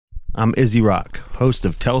I'm Izzy Rock, host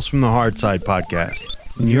of Tales from the Hard Side podcast,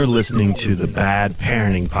 and you're listening to the Bad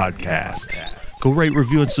Parenting Podcast. Go rate,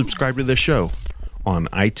 review, and subscribe to the show on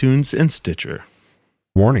iTunes and Stitcher.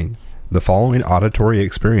 Warning: the following auditory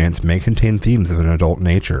experience may contain themes of an adult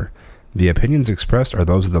nature. The opinions expressed are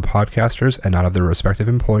those of the podcasters and not of their respective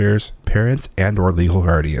employers, parents, and/or legal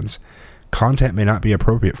guardians. Content may not be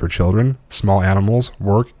appropriate for children, small animals,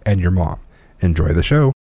 work, and your mom. Enjoy the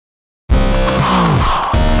show.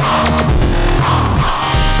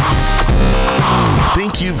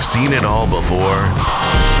 Think you've seen it all before?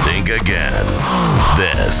 Think again.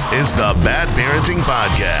 This is the Bad Parenting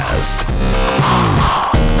Podcast.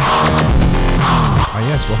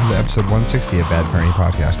 Yes, welcome to episode 160 of Bad Parenting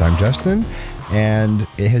Podcast. I'm Justin, and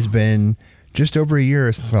it has been just over a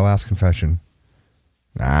year since my last confession.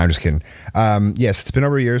 Nah, I'm just kidding. Yes, it's been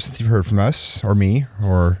over a year since you've heard from us, or me,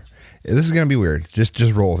 or... This is going to be weird. Just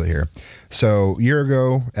roll with it here. So, a year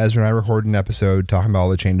ago, Ezra and I recorded an episode talking about all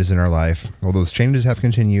the changes in our life. Well, those changes have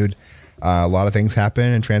continued. A lot of things happened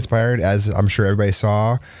and transpired. As I'm sure everybody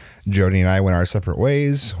saw, Jody and I went our separate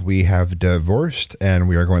ways. We have divorced, and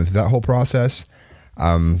we are going through that whole process.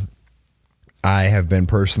 I have been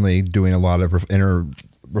personally doing a lot of inner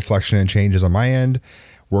reflection and changes on my end,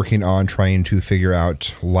 working on trying to figure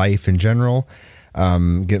out life in general.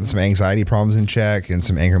 Getting some anxiety problems in check and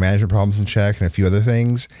some anger management problems in check and a few other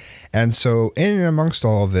things. And so in and amongst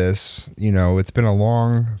all of this, it's been a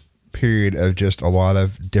long period of just a lot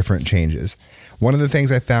of different changes. One of the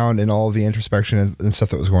things I found in all of the introspection and stuff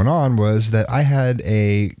that was going on was that I had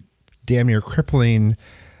a damn near crippling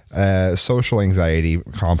social anxiety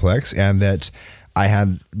complex, and that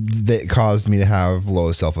caused me to have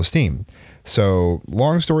low self-esteem. So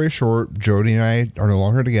long story short, Jody and I are no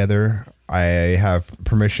longer together. I have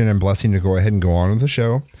permission and blessing to go ahead and go on with the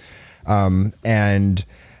show.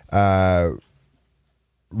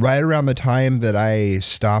 Right around the time that I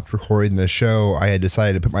stopped recording the show, I had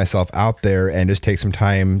decided to put myself out there and just take some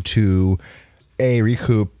time to A,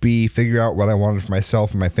 recoup, B, figure out what I wanted for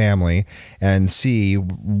myself and my family, and C,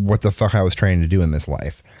 what the fuck I was trying to do in this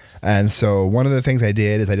life. And so one of the things I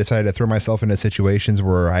did is I decided to throw myself into situations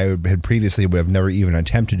where I had previously would have never even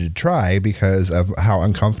attempted to try because of how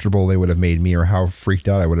uncomfortable they would have made me or how freaked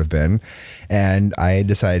out I would have been. And I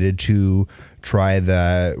decided to try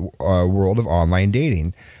the world of online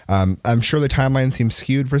dating. I'm sure the timeline seems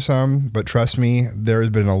skewed for some, but trust me, there's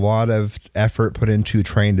been a lot of effort put into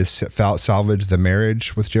trying to salvage the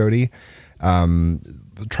marriage with Jody.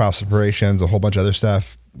 Trial separations, a whole bunch of other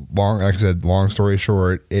stuff. Like I said, long story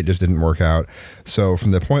short, it just didn't work out. So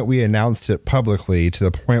from the point we announced it publicly to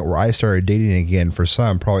the point where I started dating again, for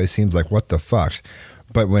some probably seems like what the fuck.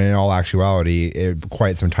 But when in all actuality,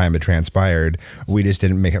 quite some time had transpired. We just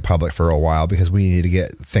didn't make it public for a while because we needed to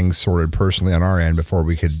get things sorted personally on our end before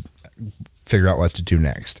we could figure out what to do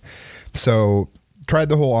next. So tried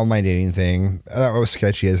the whole online dating thing. That was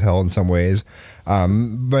sketchy as hell in some ways.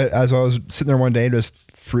 But as I was sitting there one day, just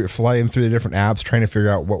flying through the different apps, trying to figure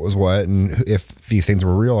out what was what and if these things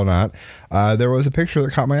were real or not, there was a picture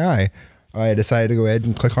that caught my eye. I decided to go ahead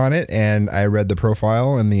and click on it, and I read the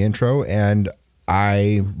profile and the intro, and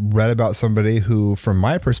I read about somebody who, from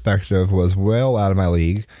my perspective, was well out of my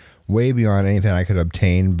league, way beyond anything I could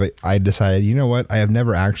obtain. But I decided, you know what? I have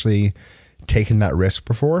never actually taken that risk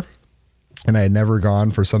before. And I had never gone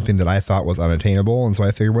for something that I thought was unattainable. And so I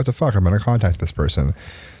figured, what the fuck? I'm going to contact this person.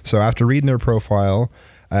 So after reading their profile,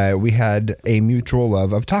 we had a mutual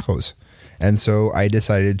love of tacos. And so I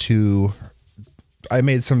decided I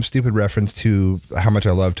made some stupid reference to how much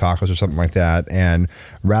I love tacos or something like that. And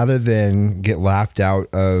rather than get laughed out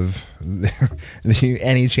of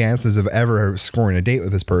any chances of ever scoring a date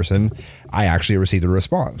with this person, I actually received a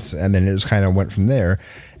response. And then it just kind of went from there.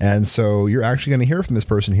 And so you're actually going to hear from this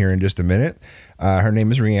person here in just a minute. Her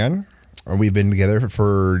name is Rianne. We've been together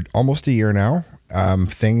for almost a year now.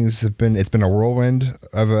 It's been a whirlwind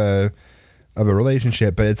of a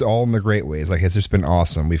relationship, but it's all in the great ways. Like, it's just been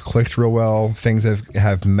awesome. We've clicked real well. Things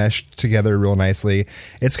have meshed together real nicely.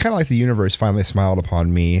 It's kind of like the universe finally smiled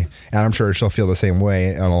upon me, and I'm sure she'll feel the same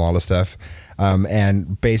way on a lot of stuff.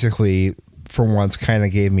 And basically, for once, kind of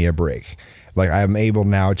gave me a break. Like, I'm able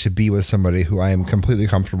now to be with somebody who I am completely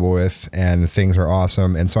comfortable with, and things are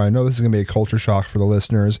awesome. And so I know this is going to be a culture shock for the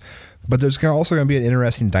listeners, but there's also going to be an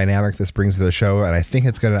interesting dynamic this brings to the show, and I think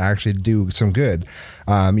it's going to actually do some good.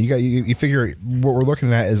 You figure what we're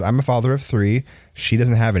looking at is I'm a father of 3. She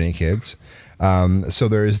doesn't have any kids. So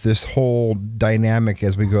there's this whole dynamic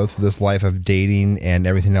as we go through this life of dating and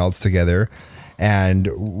everything else together. and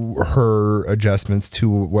her adjustments to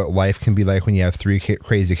what life can be like when you have three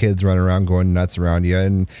crazy kids running around going nuts around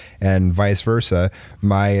you, and vice versa.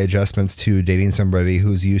 My adjustments to dating somebody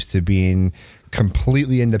who's used to being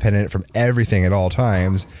completely independent from everything at all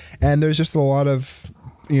times. And there's just a lot of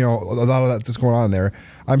that that's going on there.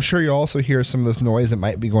 I'm sure you also hear some of this noise that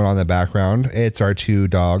might be going on in the background. It's our two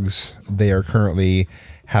dogs. They are currently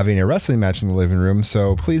having a wrestling match in the living room,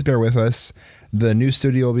 so please bear with us. The new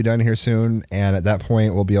studio will be done here soon, and at that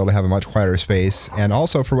point we'll be able to have a much quieter space. And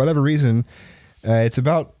also, for whatever reason, it's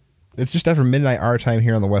just after midnight our time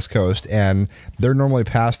here on the West Coast, and they're normally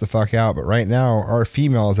passed the fuck out, but right now our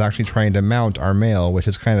female is actually trying to mount our male, which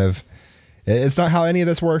is it's not how any of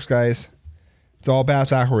this works, guys. It's all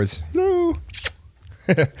backwards. No.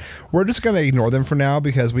 We're just going to ignore them for now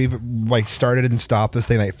because we've started and stopped this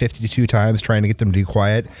thing 52 times trying to get them to be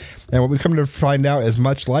quiet. And what we've come to find out is,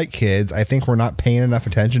 much like kids, I think we're not paying enough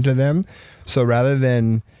attention to them. So rather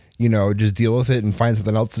than, just deal with it and find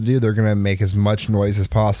something else to do, they're going to make as much noise as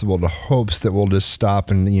possible to hopes that we'll just stop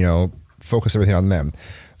and, focus everything on them.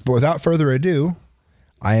 But without further ado,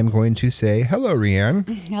 I am going to say hello, Rianne.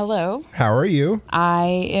 Hello. How are you?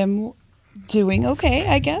 I am doing okay,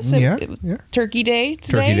 I guess. Yeah. Turkey Day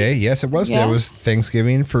today. Turkey Day, yes, it was. Yeah. There was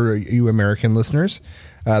Thanksgiving for you American listeners.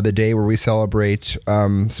 The day where we celebrate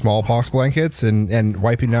smallpox blankets and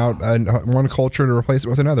wiping out one culture to replace it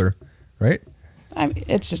with another, right?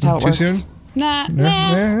 It's just how it Too works. soon? Nah.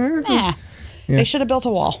 Yeah. They should have built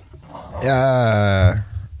a wall.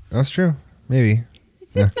 That's true. Maybe.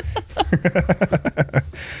 Yeah.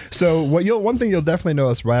 So one thing you'll definitely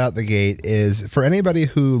notice right out the gate is, for anybody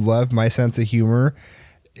who loved my sense of humor,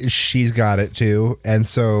 she's got it too, and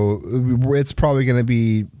so it's probably going to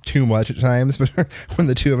be too much at times when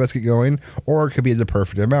the two of us get going, or it could be the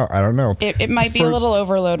perfect amount. I don't know. It might be a little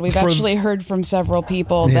overload. We've actually heard from several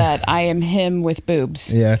people that I am him with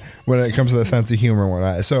boobs. Yeah, when it comes to the sense of humor and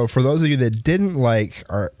whatnot. So for those of you that didn't like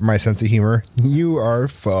my sense of humor, you are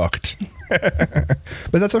fucked.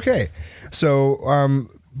 But that's okay. So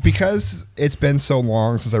because it's been so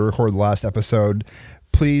long since I recorded the last episode,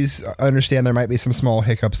 please understand there might be some small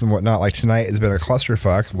hiccups and whatnot. Like tonight has been a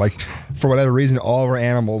clusterfuck. Like, for whatever reason, all of our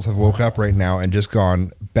animals have woke up right now and just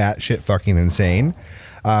gone batshit fucking insane.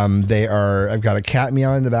 I've got a cat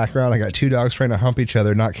meowing in the background. I got two dogs trying to hump each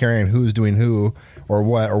other, not caring who's doing who or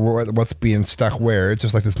what's being stuck where. It's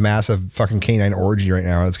just like this massive fucking canine orgy right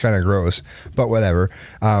now. It's kind of gross, but whatever.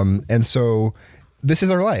 And so this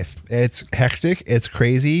is our life. It's hectic. It's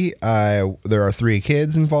crazy. There are 3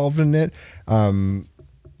 kids involved in it.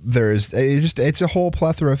 It's a whole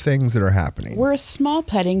plethora of things that are happening. We're a small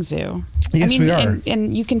petting zoo. Yes, we are.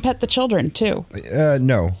 And you can pet the children too.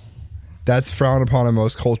 No. That's frowned upon in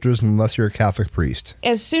most cultures unless you're a Catholic priest.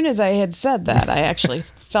 As soon as I had said that, I actually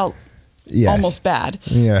felt almost bad.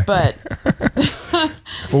 Yeah. But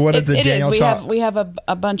well, what is the Daniel talk? We have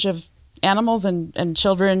a bunch of animals and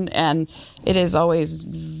children, and it is always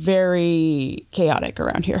very chaotic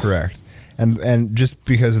around here. Correct. And just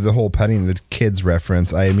because of the whole petting the kids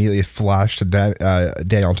reference, I immediately flashed to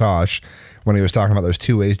Daniel Tosh when he was talking about there's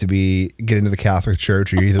 2 ways to get into the Catholic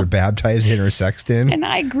Church. You're either baptized in or sexed in. And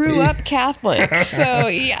I grew up Catholic, so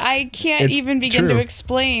I can't even begin to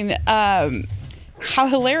explain how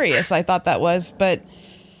hilarious I thought that was. But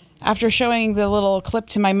after showing the little clip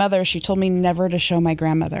to my mother, she told me never to show my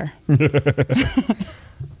grandmother.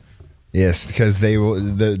 Yes, because they will.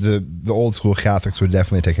 The old school Catholics would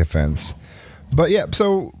definitely take offense. But yeah,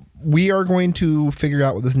 so we are going to figure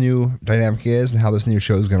out what this new dynamic is and how this new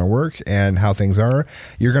show is going to work and how things are.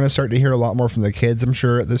 You're going to start to hear a lot more from the kids, I'm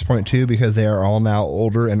sure, at this point too, because they are all now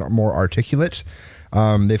older and more articulate.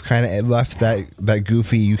 They've kind of left that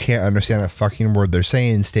goofy, you can't understand a fucking word they're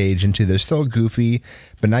saying stage into they're still goofy,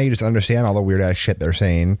 but now you just understand all the weird ass shit they're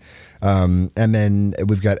saying. And then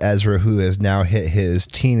we've got Ezra, who has now hit his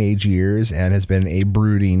teenage years and has been a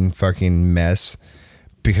brooding fucking mess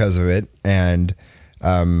because of it. And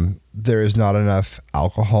there is not enough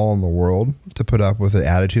alcohol in the world to put up with the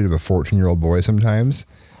attitude of a 14-year-old boy sometimes.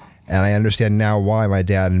 And I understand now why my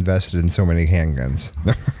dad invested in so many handguns.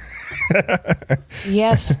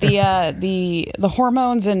 Yes, the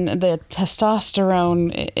hormones and the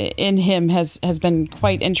testosterone in him has been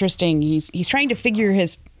quite interesting. He's trying to figure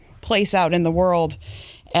his place out in the world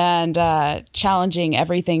and challenging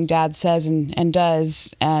everything Dad says and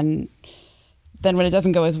does, and then when it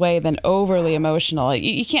doesn't go his way, then overly emotional.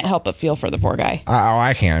 You can't help but feel for the poor guy.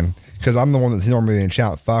 I can, because I'm the one that's normally going to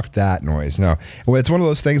shout, fuck that noise. No. Well, it's one of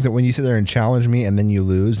those things that when you sit there and challenge me and then you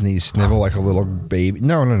lose and you snivel like a little baby.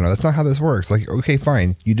 No. That's not how this works. Like, okay,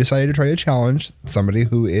 fine. You decided to try to challenge somebody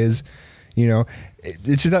who is, You know,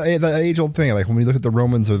 it's just that age old thing. Like when we look at the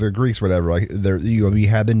Romans or the Greeks, or whatever, like you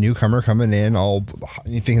had the newcomer coming in, all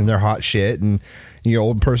thinking they're hot shit, and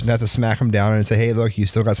old person has to smack them down and say, "Hey, look, you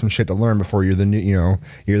still got some shit to learn before you're the new,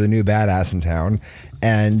 you're the new badass in town."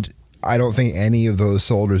 And I don't think any of those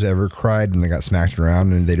soldiers ever cried when they got smacked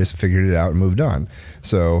around, and they just figured it out and moved on.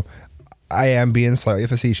 So I am being slightly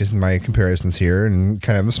facetious in my comparisons here, and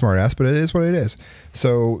kind of a smart ass, but it is what it is.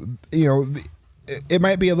 So it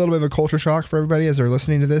might be a little bit of a culture shock for everybody as they're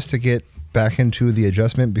listening to this to get back into the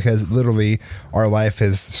adjustment, because literally our life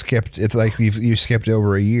has skipped. It's like you skipped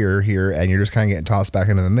over a year here, and you're just kind of getting tossed back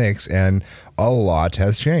into the mix, and a lot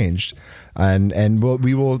has changed, and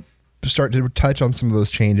we will start to touch on some of those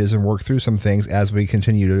changes and work through some things as we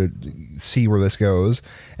continue to see where this goes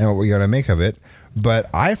and what we're going to make of it. But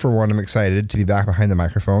I, for one, am excited to be back behind the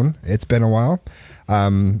microphone. It's been a while.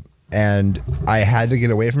 And I had to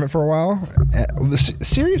get away from it for a while.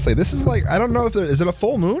 Seriously, this is like, I don't know if is it a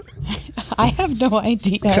full moon? I have no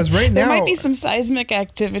idea. Because right now there might be some seismic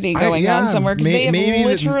activity going on somewhere, because they have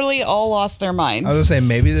literally all lost their minds. I was going to say,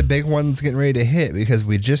 maybe the big one's getting ready to hit, because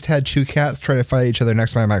we just had two cats try to fight each other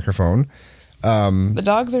next to my microphone. The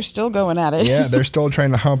dogs are still going at it. Yeah, they're still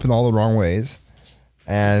trying to hump in all the wrong ways.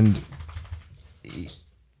 And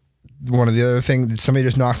one of the other things, somebody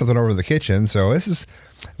just knocked something over in the kitchen. So this is...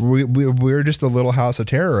 We're just a little house of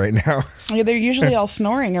terror right now. Yeah, they're usually all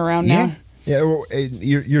snoring around now. Yeah, well,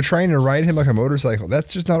 you're trying to ride him like a motorcycle.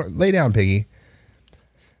 That's just not... Lay down, Piggy.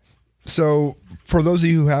 So, for those of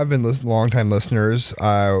you who have been long-time listeners,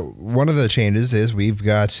 one of the changes is we've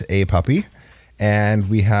got a puppy, and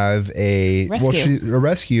we have a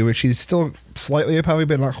rescue, which she's still slightly a puppy,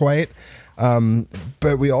 but not quite.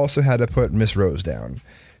 But we also had to put Miss Rose down.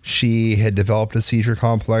 She had developed a seizure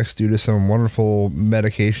complex due to some wonderful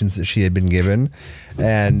medications that she had been given.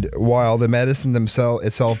 And while the medicine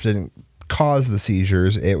itself didn't cause the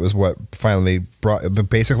seizures, it was what finally brought... But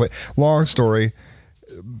basically, long story,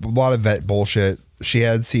 a lot of vet bullshit. She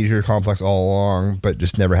had seizure complex all along, but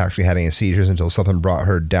just never actually had any seizures until something brought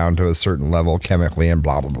her down to a certain level chemically and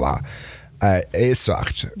blah, blah, blah. It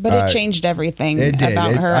sucked. But it changed everything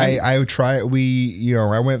about her. I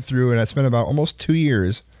went through, and it's been about almost 2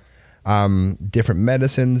 years. Different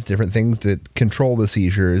medicines, different things that control the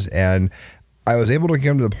seizures, and I was able to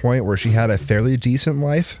get to the point where she had a fairly decent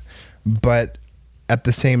life, but at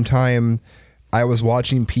the same time, I was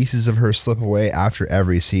watching pieces of her slip away after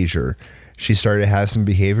every seizure. She started to have some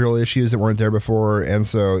behavioral issues that weren't there before, and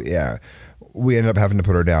so yeah, we ended up having to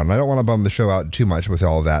put her down. And I don't want to bum the show out too much with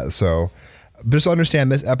all of that, so just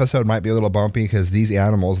understand this episode might be a little bumpy because these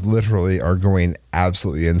animals literally are going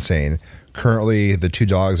absolutely insane. Currently, the two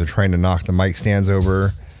dogs are trying to knock the mic stands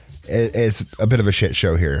over. It's a bit of a shit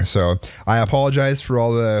show here. So I apologize for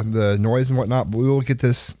all the noise and whatnot, but we will get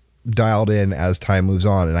this dialed in as time moves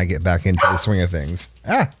on and I get back into the swing of things.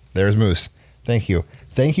 There's Moose. Thank you.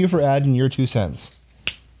 Thank you for adding your 2 cents.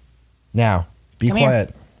 Now, Come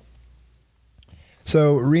quiet. Here.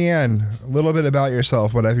 So, Rianne, a little bit about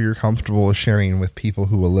yourself, whatever you're comfortable sharing with people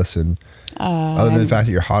who will listen. Other than the fact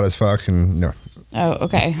that you're hot as fuck and no. Oh,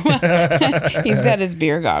 okay. He's got his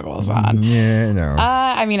beer goggles on. Yeah, no.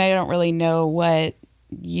 I mean, I don't really know what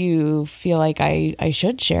you feel like I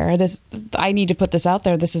should share. I need to put this out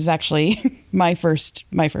there. This is actually my first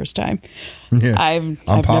time. Yeah. I'm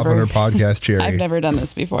popping her podcast cherry. I've never done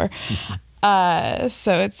this before.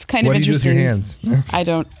 So it's kind of interesting. What do you do with your hands? I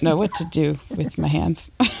don't know what to do with my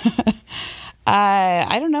hands.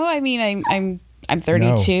 I don't know. I mean, I'm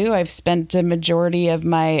 32. No. I've spent a majority of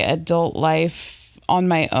my adult life on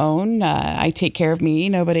my own. I take care of me.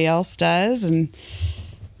 Nobody else does. And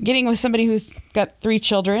getting with somebody who's got 3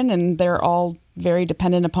 children and they're all very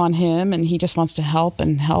dependent upon him and he just wants to help.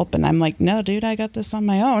 And I'm like, no, dude, I got this on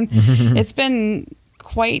my own. It's been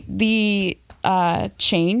quite the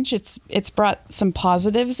change. It's brought some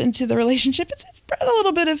positives into the relationship. It's brought a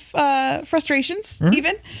little bit of frustrations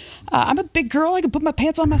even. I'm a big girl. I can put my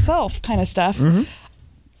pants on myself kind of stuff.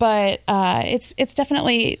 But it's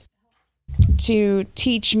definitely to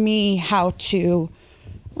teach me how to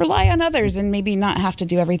rely on others and maybe not have to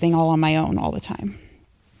do everything all on my own all the time.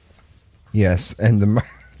 Yes, and the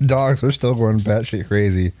dogs are still going batshit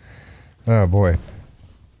crazy. Oh, boy.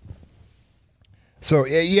 So,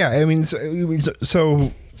 yeah, I mean,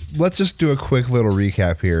 so let's just do a quick little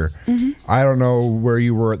recap here. I don't know where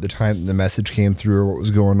you were at the time the message came through or what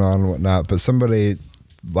was going on and whatnot, but somebody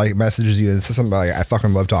like messages you and says something like, I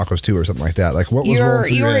fucking love tacos too, or something like that. Like, what was rolling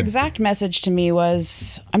through your head? Exact message to me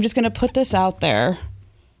was, I'm just going to put this out there,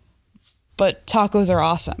 but tacos are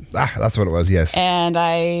awesome. That's what it was, yes. And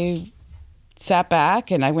I sat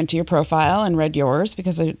back and I went to your profile and read yours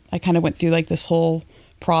because I kind of went through like this whole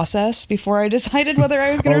process before I decided whether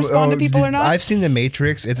I was going to respond to people or not. I've seen The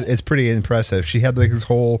Matrix. It's pretty impressive. She had like this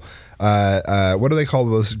whole what do they call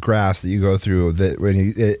those graphs that you go through that when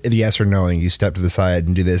you if yes or no and you step to the side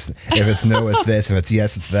and do this. If it's no, it's this. If it's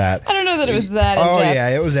yes, it's that. I don't know that it was that. Oh in-depth. yeah,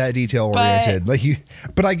 it was that detail oriented.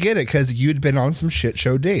 But I get it because you'd been on some shit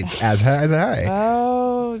show dates as I.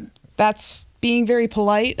 Oh, that's being very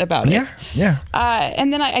polite about it. Yeah.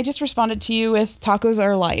 And then I just responded to you with tacos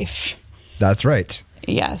are life. That's right.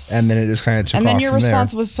 Yes. And then it just kind of took off. And then your from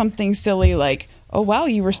response there. was something silly like, "Oh wow,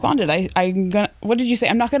 you responded. I'm gonna." What did you say?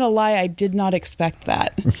 I'm not gonna lie, I did not expect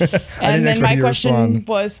that. And then my question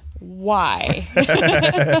was, why?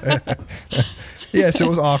 Yes, it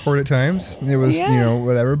was awkward at times. It was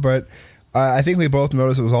whatever. But I think we both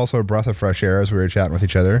noticed it was also a breath of fresh air as we were chatting with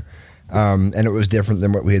each other, and it was different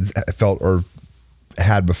than what we had felt or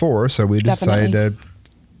had before. So we decided to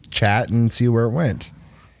chat and see where it went.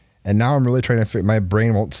 And now I'm really trying to fit. My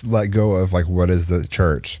brain won't let go of like what is the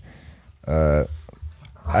church. I'm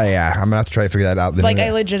gonna have to try to figure that out. Like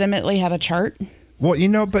I legitimately had a chart.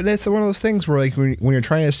 Well, but it's one of those things where like when you're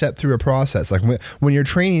trying to step through a process, like when you're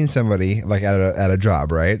training somebody like at a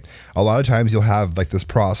job, right? A lot of times you'll have like this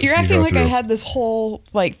process. You're acting like I had this whole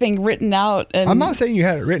like thing written out. And I'm not saying you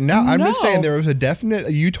had it written out. I'm just saying there was a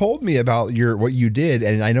definite. You told me about what you did,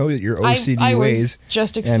 and I know that your OCD I ways. was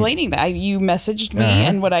just explaining that you messaged me,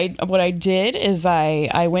 and what I did is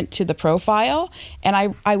I went to the profile and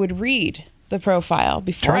I would read the profile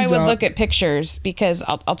before I would look at pictures because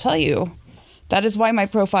I'll tell you. That is why my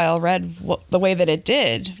profile read the way that it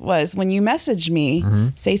did was when you message me,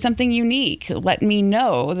 say something unique. Let me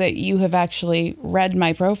know that you have actually read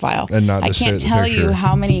my profile. And not I can't tell you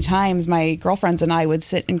how many times my girlfriends and I would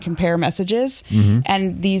sit and compare messages.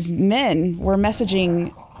 And these men were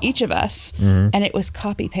messaging each of us and it was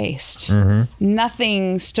copy paste.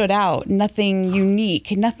 Nothing stood out, nothing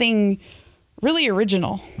unique, nothing really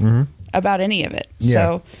original about any of it. Yeah.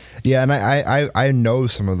 So yeah, and I know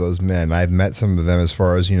some of those men. I've met some of them as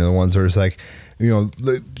far as, the ones that are just like,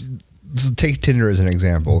 take Tinder as an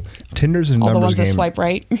example. Tinder's a numbers game. All the ones that swipe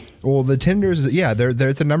right? Well, the Tinder's,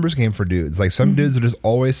 there's a numbers game for dudes. Like some dudes will just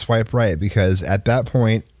always swipe right because at that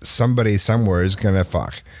point, somebody somewhere is going to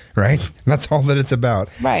fuck, right? And that's all that it's about.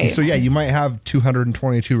 Right. And so, you might have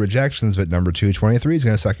 222 rejections, but number 223 is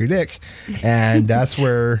going to suck your dick. And that's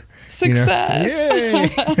where... Success.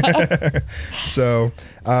 Yay. So,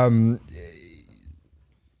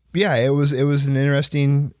 it was an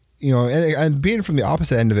interesting, and being from the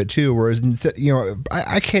opposite end of it too, whereas,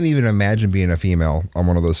 I can't even imagine being a female on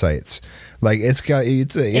one of those sites. Like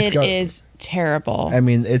it is terrible. I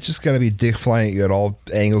mean, it's just got to be dick flying at you at all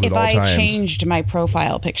angles at all times. If I changed my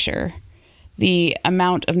profile picture, the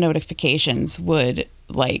amount of notifications would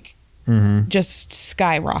just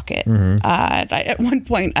skyrocket. At one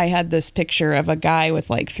point I had this picture of a guy with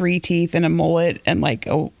like 3 teeth and a mullet and like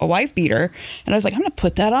a wife beater, and I was like, I'm gonna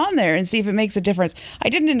put that on there and see if it makes a difference. I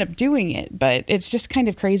didn't end up doing it, but it's just kind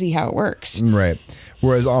of crazy how it works. Right.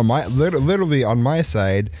 Whereas on my literally on my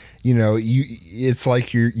side, it's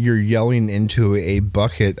like you're yelling into a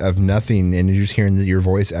bucket of nothing and you're just hearing your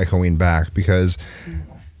voice echoing back, because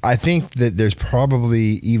I think that there's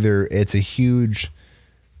probably either it's a huge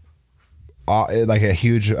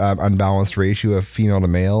unbalanced ratio of female to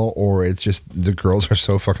male, or it's just the girls are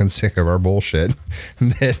so fucking sick of our bullshit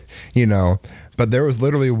that, but there was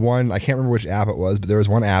literally one, I can't remember which app it was, but there was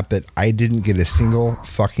one app that I didn't get a single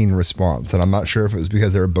fucking response. And I'm not sure if it was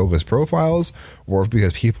because they were bogus profiles or if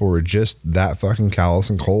because people were just that fucking callous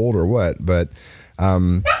and cold or what. But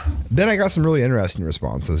then I got some really interesting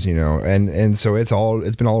responses, and so it's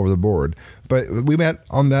been all over the board. But we met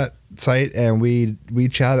on that site and we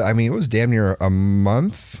chatted. I mean, it was damn near a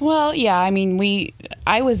month. Well, yeah, I mean,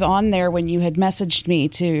 I was on there when you had messaged me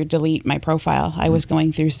to delete my profile. I was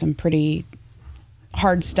going through some pretty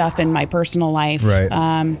hard stuff in my personal life. Right.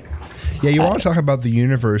 You want to talk about the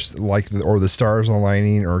universe, or the stars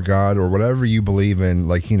aligning, or God, or whatever you believe in,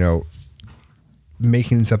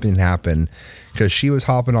 making something happen. Because she was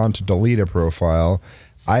hopping on to delete a profile.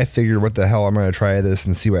 I figured, what the hell, I'm going to try this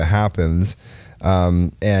and see what happens.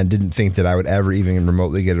 And didn't think that I would ever even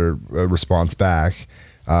remotely get a response back.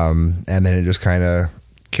 And then it just kind of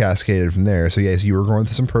cascaded from there. So yes, you were going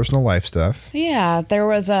through some personal life stuff. Yeah, there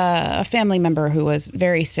was a family member who was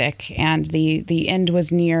very sick, and the end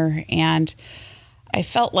was near, and I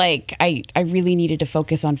felt like I really needed to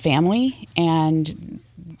focus on family, and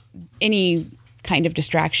any kind of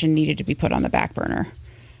distraction needed to be put on the back burner.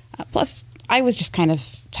 Plus, I was just kind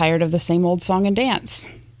of tired of the same old song and dance.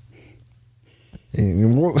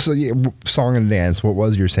 So, song and dance. What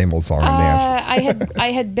was your same old song and dance?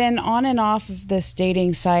 I had been on and off of this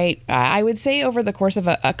dating site. I would say over the course of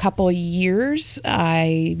a couple years,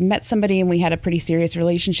 I met somebody and we had a pretty serious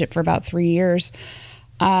relationship for about 3 years.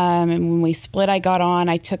 And when we split, I got on.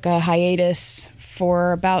 I took a hiatus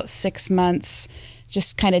for about 6 months.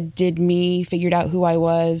 Just kind of did me, figured out who I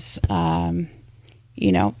was.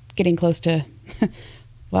 Getting close to.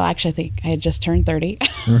 Well, actually, I think I had just turned 30.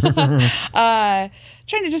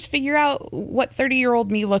 Trying to just figure out what 30-year-old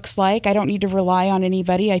me looks like. I don't need to rely on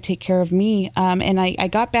anybody. I take care of me. And I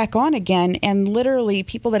got back on again. And literally,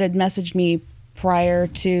 people that had messaged me prior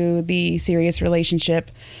to the serious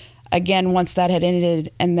relationship, again, once that had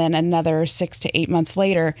ended, and then another 6 to 8 months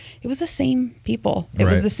later, it was the same people. It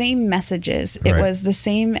was the same messages. It was the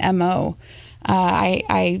same MO.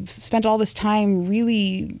 I spent all this time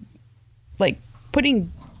really,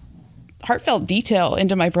 putting heartfelt detail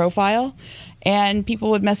into my profile, and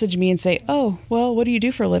people would message me and say, "Oh, well, what do you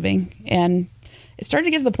do for a living?" And it started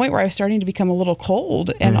to get to the point where I was starting to become a little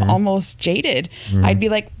cold and almost jaded. I'd be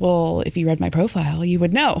like, "Well, if you read my profile, you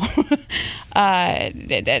would know."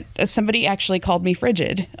 Somebody actually called me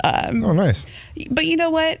frigid. Oh, nice. But you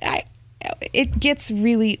know what? It gets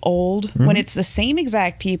really old when it's the same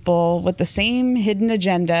exact people with the same hidden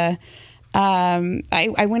agenda.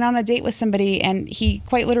 I went on a date with somebody and he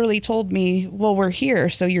quite literally told me, "Well, we're here,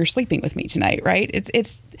 so you're sleeping with me tonight," right?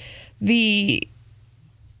 It's the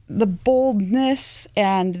boldness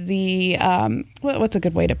and the what's a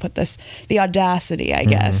good way to put this? The audacity, I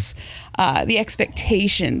guess. The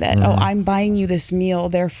expectation that I'm buying you this meal,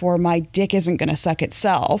 therefore my dick isn't going to suck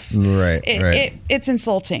itself. Right. It's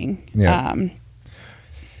insulting. Yeah.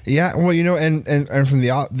 Yeah, well, and from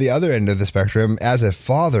the other end of the spectrum, as a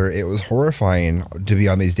father, it was horrifying to be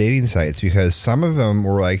on these dating sites because some of them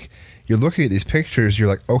were like, you're looking at these pictures, you're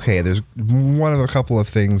like, okay, there's one of a couple of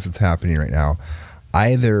things that's happening right now.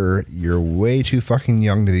 Either you're way too fucking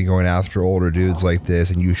young to be going after older dudes like this,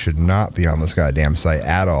 and you should not be on this goddamn site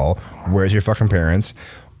at all. Where's your fucking parents?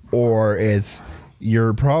 Or it's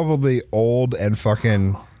you're probably old and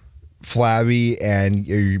fucking flabby and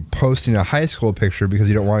you're posting a high school picture because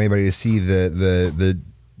you don't want anybody to see the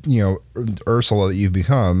Ursula that you've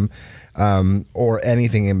become, or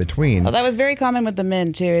anything in between. Well, that was very common with the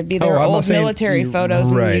men too. It'd be their old military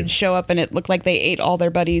photos, and you'd show up and it looked like they ate all their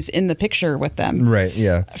buddies in the picture with them. Right.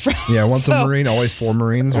 Yeah. Once a Marine, always 4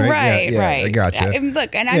 Marines. Right. Right. I gotcha.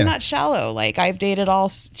 Look, and I'm not shallow. I've dated all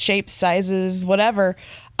shapes, sizes, whatever.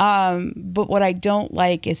 But what I don't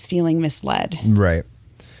like is feeling misled. Right.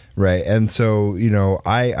 And so,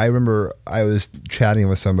 I remember I was chatting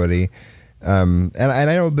with somebody, and I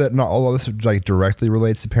know that not all of this directly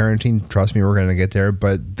relates to parenting. Trust me, we're going to get there.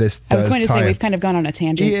 But this I was going to say we've kind of gone on a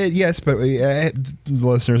tangent. Yes, but the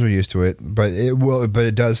listeners are used to it. But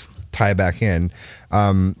it does tie back in.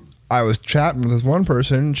 I was chatting with this one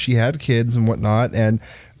person. She had kids and whatnot, and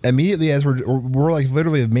immediately as we're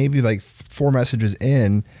literally maybe 4 messages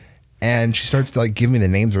in. And she starts to give me the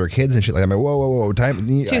names of her kids and shit. I'm like, whoa, time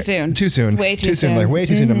too soon, way too soon, way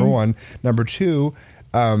too soon. Number one, number two.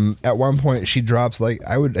 At one point, she drops I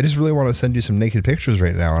just really want to send you some naked pictures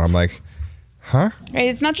right now, and I'm like, huh? Right,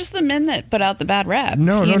 it's not just the men that put out the bad rap.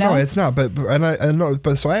 No, it's not.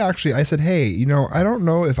 But so I said, hey, I don't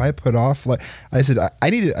know if I put off I said I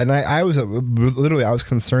needed, and I was literally I was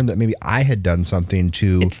concerned that maybe I had done something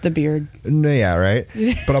to. It's the beard. No, yeah, right.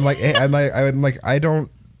 But I'm like, hey, I'm like, I don't.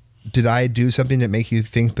 Did I do something that make you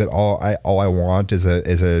think that all I want is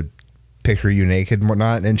a picture of you naked and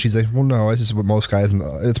whatnot? And she's like, well, no, it's just what most guys,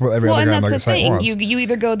 it's what every other guy on the site wants. You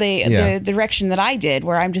either go the direction that I did,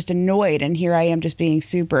 where I'm just annoyed, and here I am just being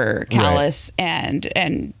super callous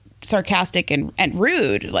and sarcastic and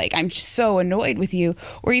rude. I'm just so annoyed with you.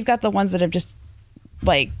 Or you've got the ones that have just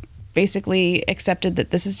basically accepted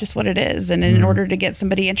that this is just what it is, and in order to get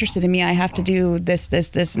somebody interested in me, I have to do this,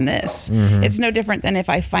 and this. It's no different than if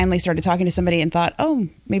I finally started talking to somebody and thought, oh,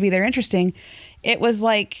 maybe they're interesting. It was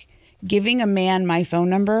like giving a man my phone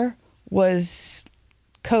number was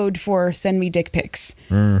code for send me dick pics.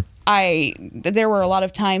 There were a lot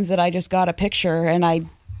of times that I just got a picture and I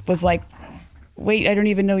was like, wait, I don't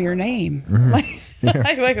even know your name. I'm like,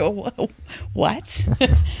 what?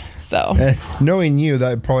 So knowing you,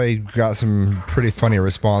 that probably got some pretty funny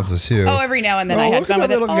responses too. Oh, every now and then I had fun with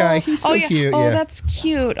it. Little guy, he's so cute. Oh, that's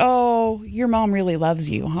cute. Oh, your mom really loves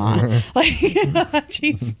you, huh?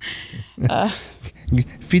 Jeez.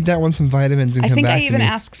 Feed that one some vitamins and come back. I think I even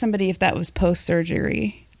asked somebody if that was post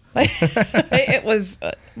surgery. It was.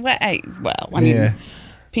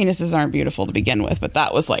 Penises aren't beautiful to begin with, but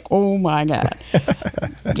that was like, oh my god.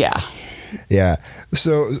 Yeah.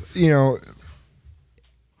 So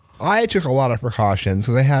I took a lot of precautions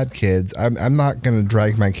because I had kids. I'm not going to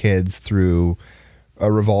drag my kids through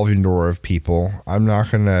a revolving door of people. I'm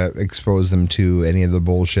not going to expose them to any of the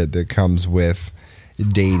bullshit that comes with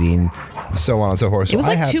dating, so on and so forth. It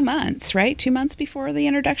was 2 months, right? 2 months before the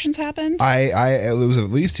introductions happened. It was at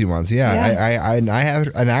least 2 months. Yeah. I have,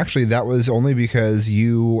 and actually that was only because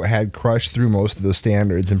you had crushed through most of the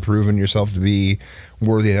standards and proven yourself to be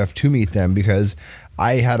worthy enough to meet them, because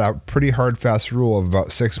I had a pretty hard, fast rule of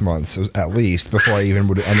about 6 months at least before I even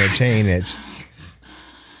would entertain it.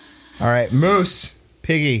 All right, Moose,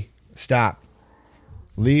 Piggy, stop.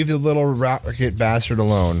 Leave the little rocket bastard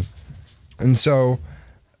alone. And so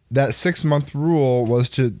that 6 month rule was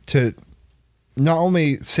to not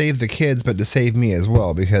only save the kids, but to save me as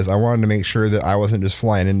well, because I wanted to make sure that I wasn't just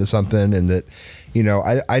flying into something, and that, you know,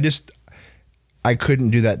 I couldn't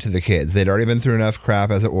do that to the kids. They'd already been through enough crap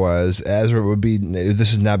as it was. This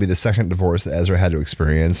would now be the second divorce that Ezra had to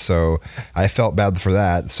experience. So I felt bad for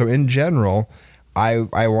that. So in general,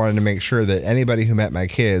 I wanted to make sure that anybody who met my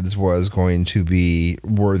kids was going to be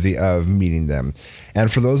worthy of meeting them.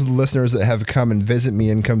 And for those listeners that have come and visit me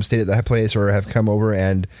and come stay at that place, or have come over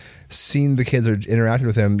and seen the kids or interacted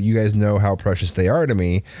with them, you guys know how precious they are to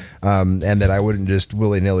me, and that I wouldn't just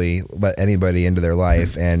willy-nilly let anybody into their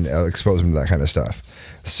life and expose them to that kind of stuff.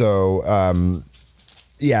 So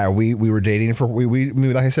yeah, we were dating for we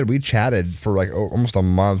like I said, we chatted for like almost a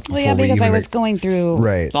month. Well, yeah, because I was going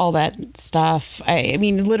through all that stuff. I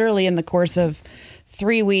mean, literally in the course of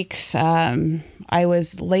 3 weeks, I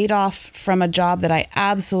was laid off from a job that I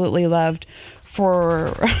absolutely loved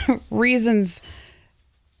for reasons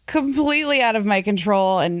completely out of my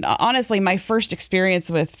control, and honestly my first experience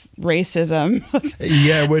with racism.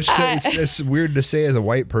 Yeah, which it's weird to say as a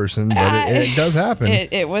white person, but it does happen.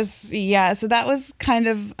 It was, yeah. So that was kind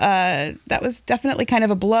of that was definitely kind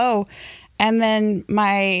of a blow. And then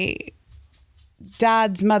my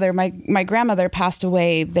dad's mother, my grandmother, passed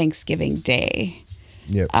away Thanksgiving Day.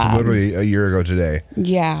 Yep, so literally a year ago today.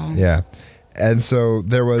 Yeah. And so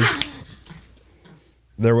there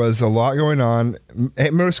was a lot going on. Hey,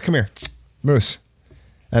 Moose, come here. Moose.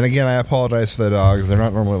 And again, I apologize for the dogs. They're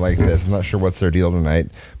not normally like this. I'm not sure what's their deal tonight,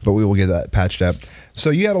 but we will get that patched up. So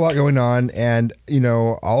you had a lot going on, and, you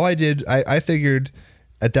know, all I did, I figured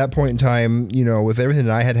at that point in time, you know, with everything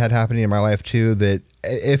that I had happening in my life too, that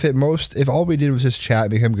if all we did was just chat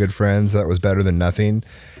and become good friends, that was better than nothing.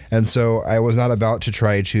 And so I was not about to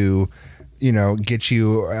try to, you know, get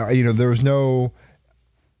you, there was no...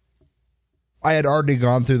 I had already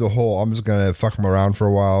gone through the whole, I'm just going to fuck them around for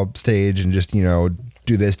a while stage and just, you know,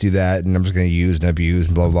 do this, do that, and I'm just going to use and abuse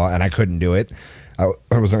and blah, blah, blah. And I couldn't do it. I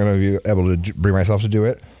wasn't going to be able to bring myself to do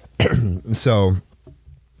it. So,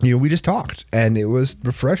 you know, we just talked, and it was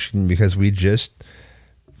refreshing because we just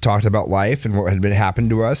talked about life and what had been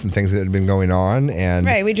happened to us and things that had been going on. And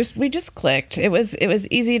right. We just clicked. It was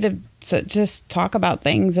easy to just talk about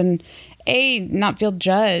things and not feel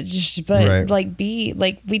judged, but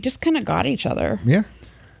we just kind of got each other. Yeah.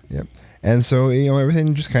 Yep. And so, you know,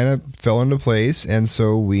 everything just kind of fell into place. And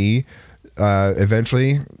so we,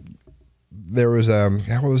 eventually there was,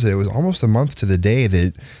 what was it? It was almost a month to the day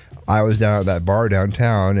that I was down at that bar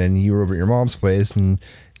downtown and you were over at your mom's place and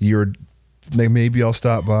you were like, maybe I'll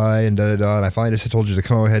stop by and da-da-da. And I finally just told you to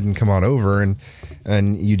come ahead and come on over.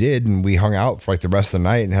 And you did, and we hung out for like the rest of the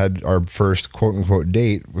night and had our first quote unquote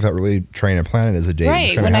date without really trying to plan it as a date.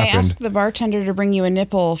 Right, when I asked the bartender to bring you a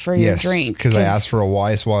nipple for your drink. Because I asked for a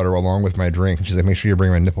Weiss water along with my drink, and she's like, make sure you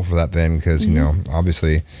bring my nipple for that then, because you know,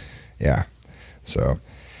 obviously, yeah. So,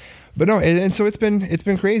 but no, and so it's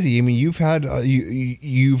been crazy. I mean, you've had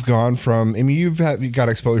you've gone from. I mean, you've got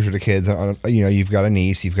exposure to kids. You know, you've got a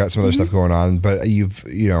niece, you've got some other stuff going on, but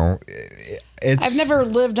I've never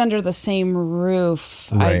lived under the same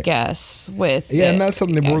roof, right. I guess, with and that's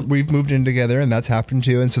something that we've moved in together, and that's happened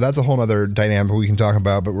too, and so that's a whole other dynamic we can talk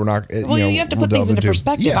about, but we're not. Well, you have to put things into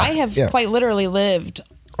perspective. Yeah, I have quite literally lived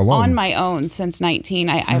alone on my own since 19.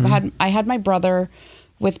 I had my brother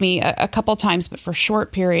with me a couple times, but for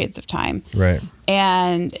short periods of time. Right.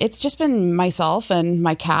 And it's just been myself and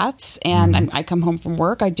my cats, and I come home from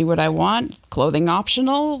work, I do what I want, clothing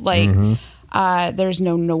optional, like. There's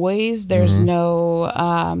no noise. There's no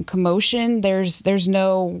commotion. There's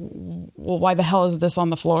no, well, why the hell is this on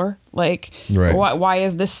the floor? Like, why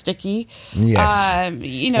is this sticky? Yes.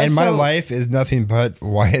 And my life is nothing but,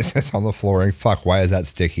 why is this on the floor? And fuck, why is that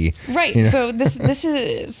sticky? Right. You know? So this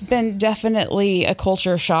has been definitely a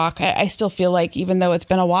culture shock. I still feel like, even though it's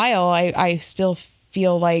been a while, I still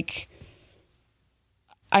feel like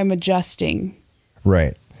I'm adjusting.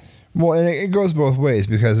 Right. Well, and it goes both ways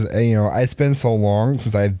because, you know, it's been so long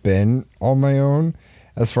since I've been on my own,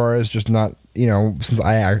 as far as just not, since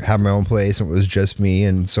I have my own place and it was just me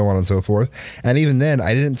and so on and so forth. And even then,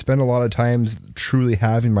 I didn't spend a lot of times truly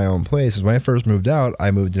having my own place. When I first moved out,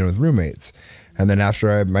 I moved in with roommates. And then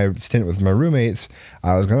after my stint with my roommates,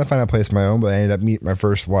 I was going to find a place of my own, but I ended up meeting my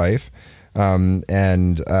first wife. And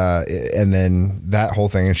then that whole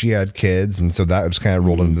thing, and she had kids, and so that just kind of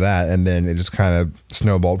rolled into that, and then it just kind of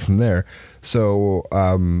snowballed from there. So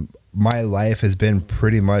my life has been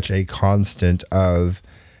pretty much a constant of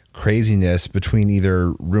craziness between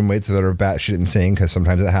either roommates that are batshit insane, because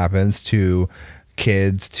sometimes it happens, to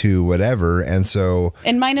kids, to whatever. And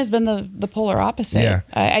mine has been the polar opposite. Yeah.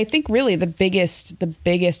 I think really the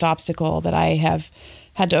biggest obstacle that I have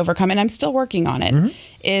had to overcome, and I'm still working on it,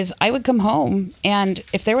 is I would come home, and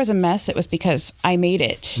if there was a mess, it was because I made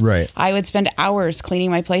it. Right. I would spend hours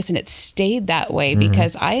cleaning my place, and it stayed that way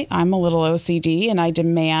because I'm a little OCD, and I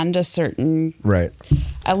demand a certain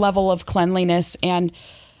a level of cleanliness. And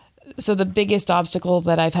so the biggest obstacle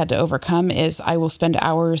that I've had to overcome is I will spend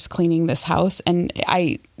hours cleaning this house, and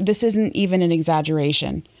this isn't even an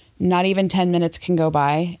exaggeration. Not even 10 minutes can go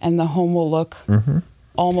by, and the home will look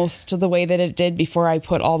almost to the way that it did before I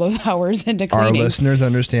put all those hours into cleaning. Our listeners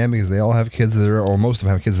understand because they all have kids of their own, or most of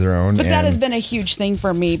them have kids of their own. But that has been a huge thing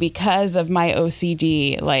for me because of my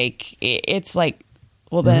OCD. Like, it's like,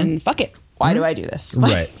 well, then fuck it. Why do I do this?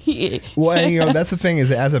 Right. Well, and, that's the thing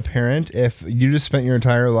is, as a parent, if you just spent your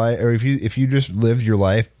entire life, or if you just lived your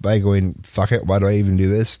life by going, fuck it, why do I even do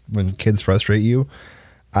this? When kids frustrate you,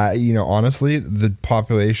 honestly, the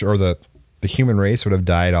population or the human race would have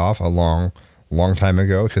died off a long time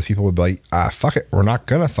ago, because people would be like, fuck it, we're not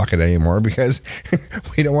gonna fuck it anymore because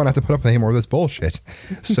we don't want to have to put up with any more of this bullshit.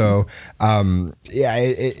 So I'm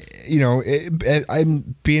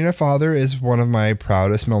being a father is one of my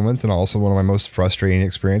proudest moments, and also one of my most frustrating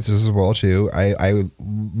experiences as well too. I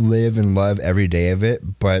live and love every day of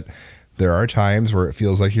it, but there are times where it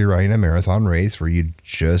feels like you're running a marathon race where you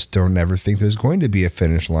just don't ever think there's going to be a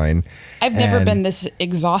finish line. I've never been this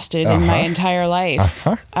exhausted in my entire life.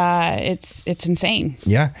 It's insane.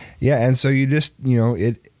 Yeah. And so you just,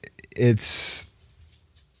 it's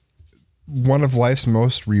one of life's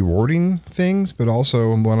most rewarding things, but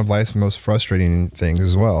also one of life's most frustrating things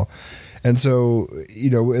as well. And so,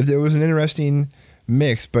 it was an interesting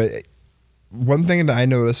mix, but one thing that I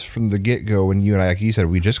noticed from the get-go, when you and I, like you said,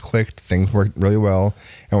 we just clicked, things worked really well.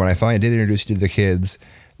 And when I finally did introduce you to the kids,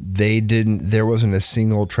 there wasn't a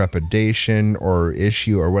single trepidation or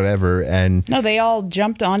issue or whatever. And no, they all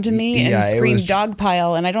jumped onto me and screamed dog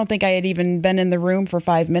pile. And I don't think I had even been in the room for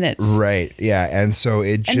 5 minutes. Right. Yeah. And so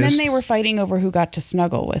and then they were fighting over who got to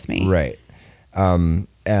snuggle with me. Right. So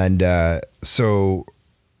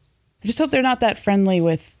I just hope they're not that friendly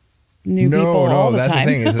with new people all the time. No, that's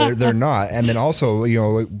the thing is they're not. And then also,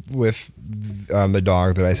 with the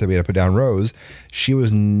dog that I said we had to put down, Rose, she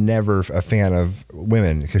was never a fan of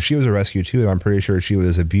women because she was a rescue too, and I'm pretty sure she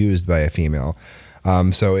was abused by a female.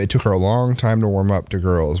 So it took her a long time to warm up to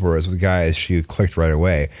girls, whereas with guys, she clicked right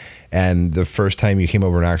away. And the first time you came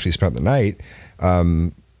over and actually spent the night,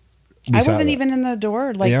 I wasn't even in the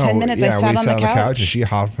door. 10 minutes. I sat on the couch. And she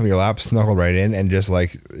hopped on your lap, snuggled right in, and just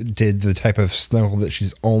did the type of snuggle that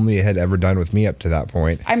she's only had ever done with me up to that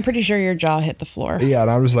point. I'm pretty sure your jaw hit the floor. Yeah, and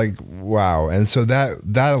I was like, wow. And so that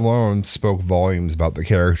alone spoke volumes about the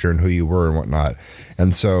character and who you were and whatnot.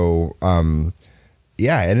 And so, and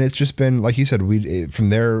it's just been, like you said, from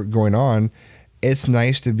there going on, it's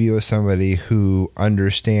nice to be with somebody who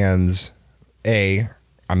understands, A,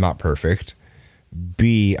 I'm not perfect.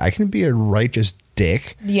 B, I can be a righteous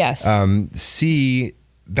dick. Yes. C,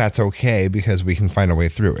 that's okay because we can find a way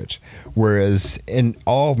through it. Whereas in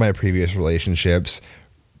all of my previous relationships,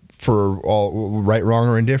 for all right, wrong,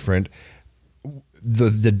 or indifferent,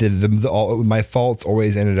 my faults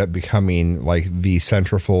always ended up becoming like the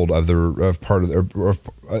centerfold of part of a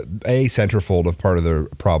centerfold of part of the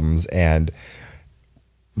problems, and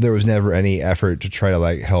there was never any effort to try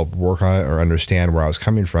to help work on it or understand where I was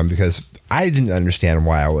coming from, because I didn't understand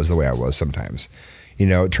why I was the way I was sometimes.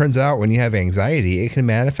 It turns out when you have anxiety, it can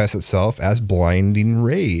manifest itself as blinding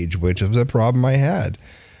rage, which was a problem I had.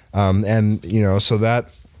 So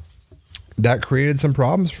that created some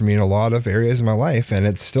problems for me in a lot of areas of my life. And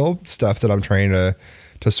it's still stuff that I'm trying to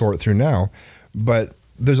sort through now. But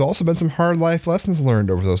there's also been some hard life lessons learned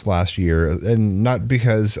over this last year, and not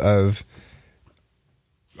because of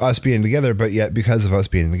us being together, but yet because of us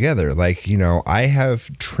being together. I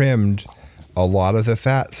have trimmed a lot of the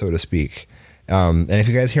fat, so to speak. And if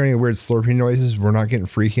you guys hear any weird slurping noises, we're not getting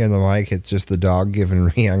freaky on the mic. It's just the dog giving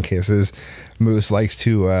Rian kisses. Moose likes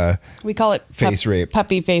to we call it face rape.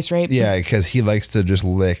 Puppy face rape. Yeah, because he likes to just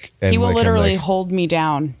lick. And he will lick literally and lick. hold me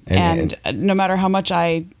down, and no matter how much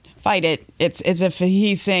I fight it, it's as if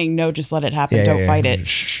he's saying, "No, just let it happen. Don't fight it.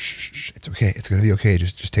 Shh, it's okay. It's gonna be okay.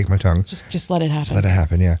 Just take my tongue. Just let it happen. Just let it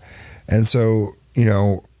happen." Yeah. And so, you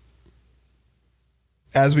know,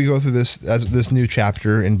 as we go through this new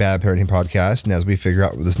chapter in Bad Parenting Podcast, and as we figure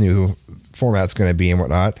out what this new format's going to be and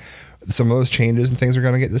whatnot, some of those changes and things are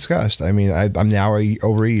going to get discussed. I mean, I'm now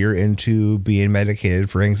over a year into being medicated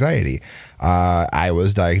for anxiety. I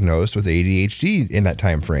was diagnosed with ADHD in that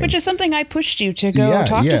time frame, which is something I pushed you to go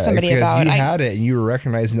talk to somebody about. You had it, and you were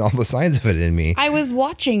recognizing all the signs of it in me. I was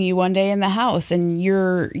watching you one day in the house, and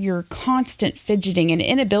your constant fidgeting and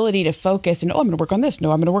inability to focus, and I'm going to work on this. No,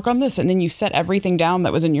 I'm going to work on this, and then you set everything down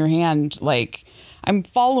that was in your hand, like. I'm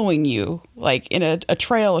following you like in a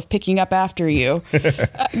trail of picking up after you,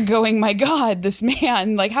 going, my God, this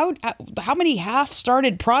man, like how many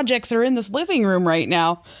half-started projects are in this living room right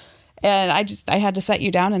now? And I had to set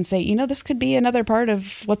you down and say, you know, this could be another part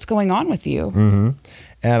of what's going on with you. Mm-hmm.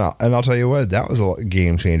 And I'll tell you what, that was a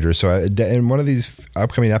game changer. So in one of these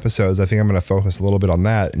upcoming episodes, I think I'm going to focus a little bit on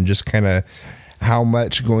that and just kind of how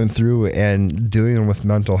much going through and dealing with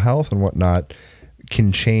mental health and whatnot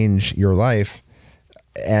can change your life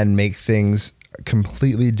and make things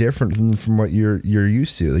completely different from what you're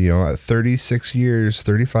used to. You know, 36 years,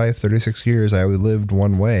 I lived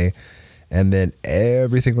one way, and then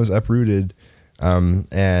everything was uprooted. And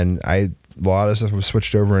a lot of stuff was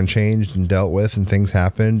switched over and changed and dealt with, and things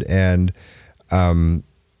happened. And I'm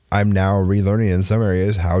now relearning in some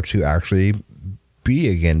areas how to actually be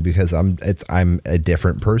again, because I'm a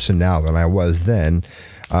different person now than I was then.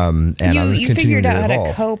 And you figured out how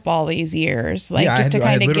to cope all these years, like just to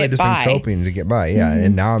kind of get by. Been coping to get by, yeah. Mm-hmm.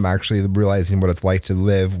 And now I'm actually realizing what it's like to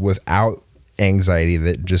live without anxiety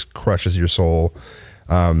that just crushes your soul.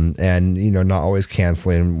 And you know, not always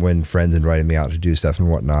canceling when friends invited me out to do stuff and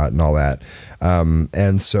whatnot and all that.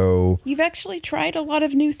 And so you've actually tried a lot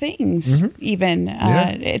of new things. Mm-hmm. Even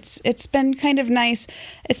it's been kind of nice.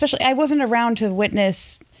 Especially, I wasn't around to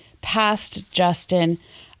witness past Justin.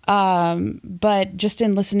 But just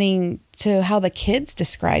in listening to how the kids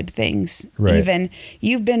describe things, right. Even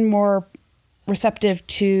you've been more receptive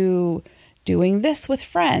to doing this with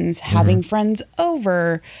friends, having friends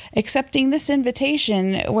over, accepting this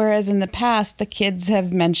invitation. Whereas in the past, the kids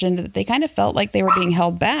have mentioned that they kind of felt like they were being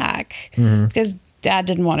held back because dad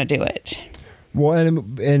didn't want to do it. Well,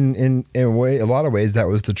 and in a lot of ways, that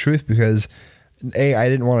was the truth, because A, I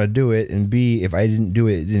didn't want to do it, and B, if I didn't do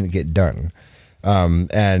it, it didn't get done.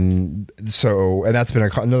 And that's been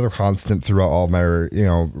another constant throughout all of my, you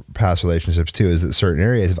know, past relationships too, is that certain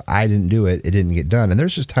areas, if I didn't do it, it didn't get done. And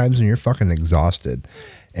there's just times when you're fucking exhausted.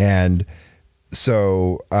 And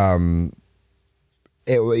so,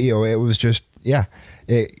 it was just,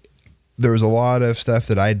 there was a lot of stuff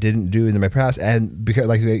that I didn't do in my past. And because,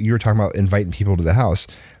 like you were talking about inviting people to the house,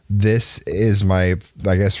 this is my,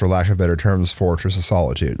 I guess for lack of better terms, fortress of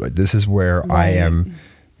solitude. Like, this is where right. I am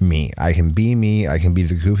me. I can be me. I can be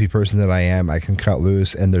the goofy person that I am. I can cut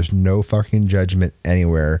loose, and there's no fucking judgment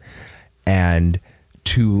anywhere. And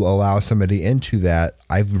to allow somebody into that,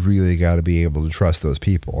 I've really got to be able to trust those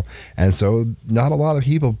people. And so not a lot of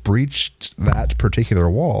people breached that particular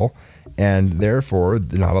wall, and therefore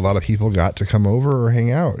not a lot of people got to come over or hang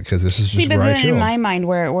out, because this is just where I chill. In my mind,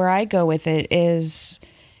 where I go with it is,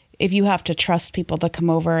 if you have to trust people to come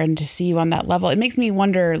over and to see you on that level, it makes me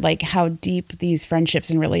wonder, like, how deep these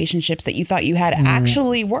friendships and relationships that you thought you had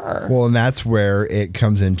actually were. Well, and that's where it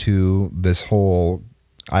comes into this whole,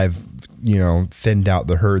 I've, you know, thinned out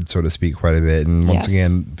the herd, so to speak, quite a bit. And once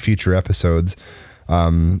again, future episodes,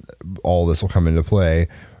 all this will come into play.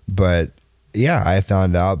 But yeah, I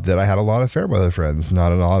found out that I had a lot of fair weather friends,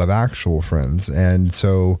 not a lot of actual friends. And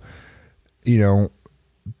so, you know,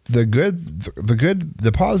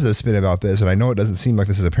 the positive spin about this, and I know it doesn't seem like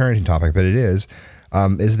this is a parenting topic, but it is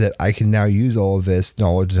that I can now use all of this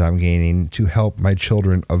knowledge that I'm gaining to help my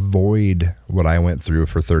children avoid what I went through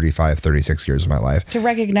for 35, 36 years of my life. To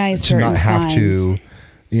recognize certain signs. To not have to,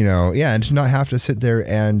 you know, and to not have to sit there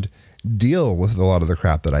and deal with a lot of the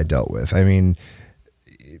crap that I dealt with. I mean,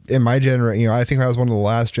 in my generation, you know, I think I was one of the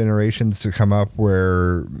last generations to come up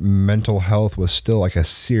where mental health was still like a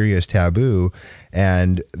serious taboo,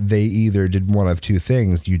 and they either did one of two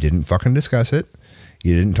things. You didn't fucking discuss it.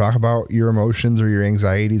 You didn't talk about your emotions or your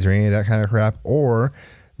anxieties or any of that kind of crap, or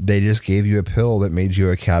they just gave you a pill that made you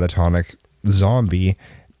a catatonic zombie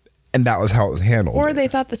And that was how it was handled. Or they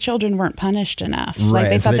thought the children weren't punished enough. Right. Like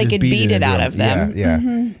they So thought they could beat it out of them. Yeah.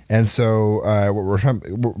 And so what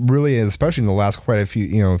we're really, especially in the last quite a few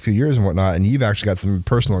years and whatnot, and you've actually got some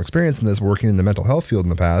personal experience in this, working in the mental health field in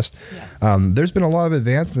the past. Yes. There's been a lot of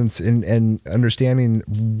advancements in understanding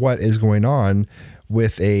what is going on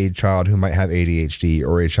with a child who might have ADHD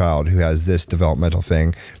or a child who has this developmental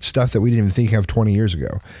thing, stuff that we didn't even think of 20 years ago.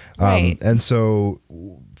 Right. And so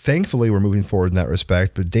thankfully we're moving forward in that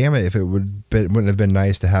respect, but damn it if it wouldn't have been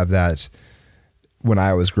nice to have that when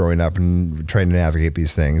I was growing up and trying to navigate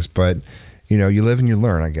these things. But you live and you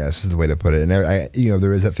learn, I guess is the way to put it. And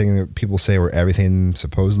there is that thing that people say where everything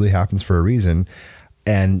supposedly happens for a reason.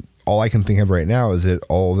 And all I can think of right now is that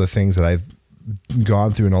all the things that I've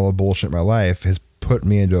gone through and all the bullshit in my life has put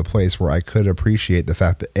me into a place where I could appreciate the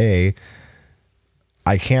fact that A,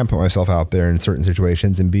 I can put myself out there in certain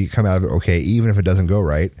situations, and B, come out of it okay, even if it doesn't go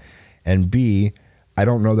right. And B, I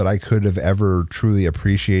don't know that I could have ever truly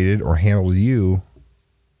appreciated or handled you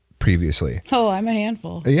previously. Oh, I'm a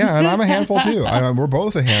handful. Yeah, and I'm a handful too. We're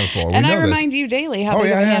both a handful. And I remind you daily how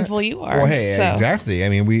big of a handful you are. Well, hey, exactly. I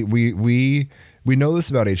mean, we know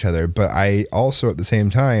this about each other, but I also at the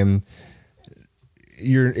same time,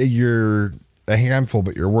 you're a handful,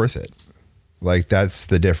 but you're worth it. Like that's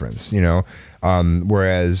the difference,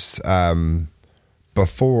 whereas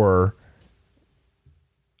before,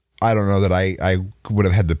 I don't know that I would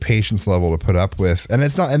have had the patience level to put up with, and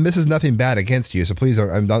this is nothing bad against you. So please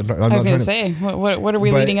don't. I was going to say, what are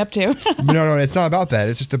we leading up to? No, it's not about that.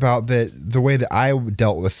 It's just about that the way that I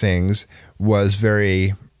dealt with things was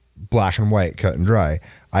very black and white, cut and dry.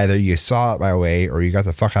 Either you saw it my way or you got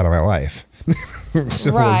the fuck out of my life.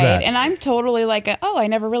 Right. And I'm totally like, I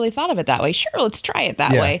never really thought of it that way. Sure, let's try it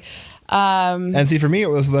that way. And see, for me, it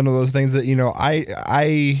was one of those things that,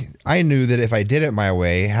 I knew that if I did it my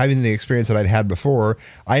way, having the experience that I'd had before,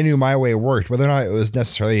 I knew my way worked, whether or not it was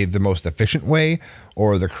necessarily the most efficient way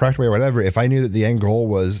or the correct way or whatever. If I knew that the end goal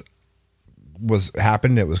was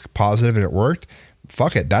happened, it was positive and it worked,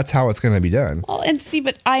 fuck it, that's how it's going to be done. Well, and see,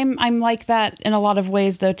 but I'm like that in a lot of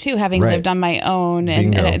ways though too, having lived on my own,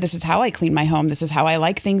 and this is how I clean my home. This is how I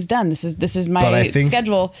like things done. This is my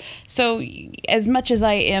schedule. So as much as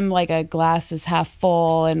I am like a glass is half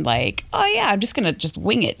full and like, I'm just going to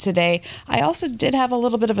wing it today, I also did have a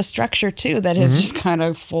little bit of a structure too that has just kind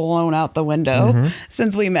of flown out the window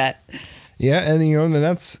since we met. Yeah, and and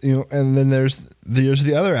that's and then there's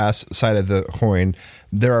the other side of the coin.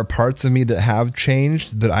 There are parts of me that have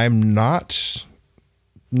changed that I'm not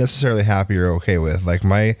necessarily happy or okay with. Like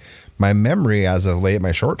my memory as of late,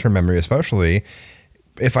 my short-term memory especially,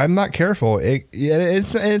 if I'm not careful,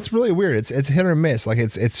 it's really weird. It's hit or miss. Like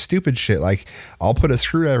it's stupid shit. Like I'll put a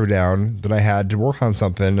screwdriver down that I had to work on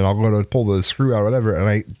something, and I'll go to pull the screw out or whatever, and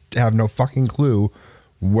I have no fucking clue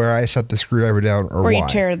where I set the screwdriver down or why. Or you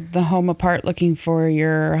tear the home apart looking for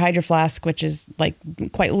your Hydro Flask, which is like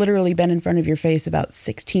quite literally been in front of your face about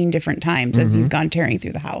 16 different times as you've gone tearing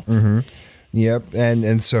through the house. Yep.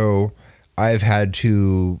 And so I've had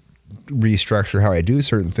to restructure how I do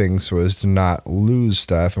certain things so as to not lose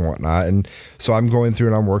stuff and whatnot. And so I'm going through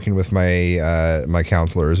and I'm working with my my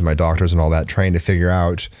counselors, my doctors and all that, trying to figure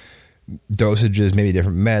out dosages, maybe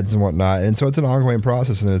different meds and whatnot. And so it's an ongoing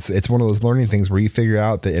process, and it's one of those learning things where you figure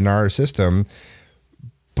out that in our system,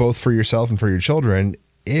 both for yourself and for your children,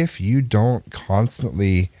 if you don't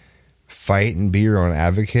constantly fight and be your own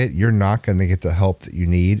advocate, you're not going to get the help that you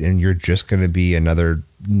need, and you're just going to be another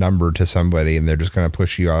number to somebody, and they're just going to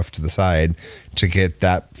push you off to the side to get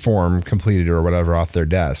that form completed or whatever off their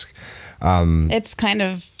desk. It's kind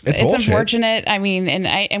of it's unfortunate. I mean,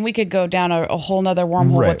 and we could go down a whole nother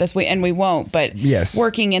wormhole with this, and we won't. But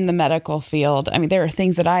working in the medical field, I mean, there are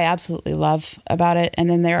things that I absolutely love about it, and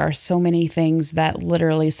then there are so many things that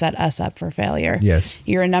literally set us up for failure. Yes,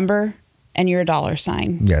 you're a number and you're a dollar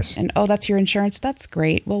sign. Yes, and that's your insurance. That's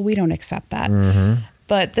great. Well, we don't accept that.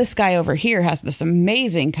 But this guy over here has this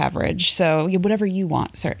amazing coverage. So whatever you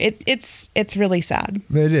want, sir. It's really sad.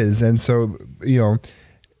 It is, and so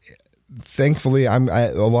thankfully, a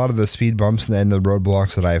lot of the speed bumps and the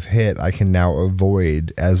roadblocks that I've hit, I can now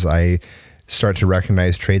avoid as I start to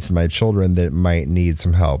recognize traits in my children that might need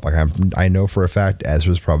some help. Like I know for a fact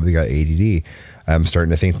Ezra's probably got ADD. I'm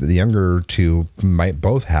starting to think that the younger two might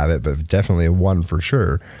both have it, but definitely one for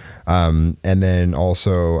sure. And then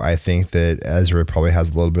also, I think that Ezra probably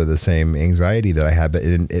has a little bit of the same anxiety that I have, but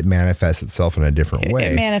it manifests itself in a different way.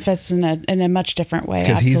 It manifests in a much different way.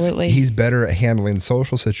 Absolutely. He's better at handling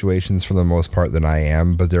social situations for the most part than I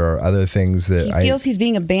am, but there are other things that he feels he's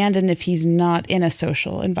being abandoned if he's not in a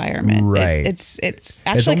social environment. Right. It's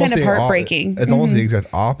actually kind of heartbreaking. It's almost the exact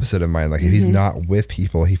opposite of mine. Like if he's not with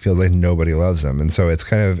people, he feels like nobody loves him, and so it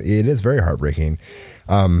is very heartbreaking.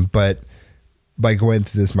 But by going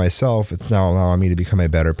through this myself, it's now allowing me to become a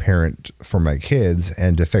better parent for my kids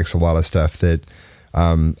and to fix a lot of stuff that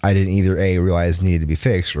I didn't either A, realize needed to be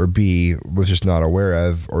fixed, or B, was just not aware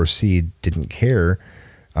of, or C, didn't care.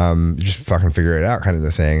 Just fucking figure it out kind of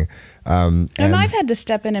the thing. And I've had to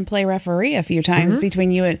step in and play referee a few times between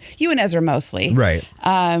you and Ezra mostly. Right.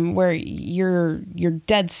 Where you're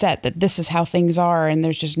dead set that this is how things are and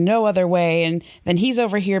there's just no other way. And then he's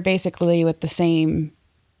over here basically with the same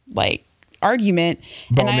argument,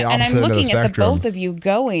 but and I'm looking at the both of you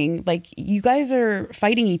going like you guys are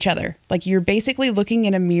fighting each other. Like you're basically looking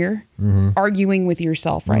in a mirror, arguing with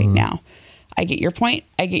yourself right now. I get your point.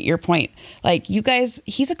 Like you guys,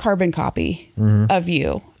 he's a carbon copy of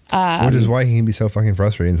you. Which is why he can be so fucking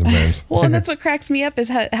frustrating sometimes. Well, and that's what cracks me up is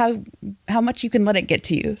how much you can let it get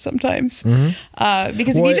to you sometimes.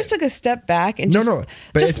 Because if you just took a step back and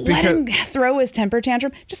just let him throw his temper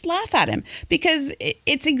tantrum, just laugh at him, because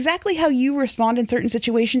it's exactly how you respond in certain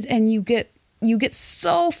situations, and you get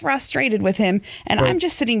so frustrated with him, and I'm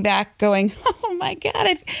just sitting back going, oh my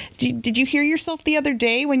God, did you hear yourself the other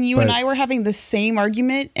day when you and I were having the same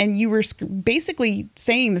argument and you were basically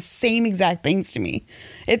saying the same exact things to me?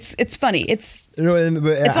 It's funny. It's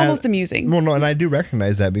almost amusing. Well, no, and I do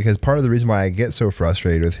recognize that, because part of the reason why I get so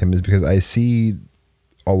frustrated with him is because I see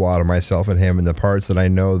a lot of myself in him, and the parts that I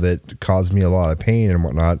know that cause me a lot of pain and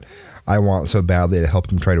whatnot, I want so badly to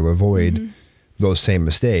help him try to avoid those same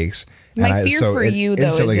mistakes. My fear for you,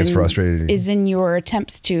 though, is in your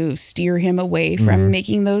attempts to steer him away from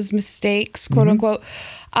making those mistakes, quote unquote.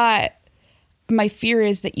 My fear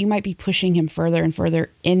is that you might be pushing him further and further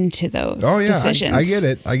into those decisions. I get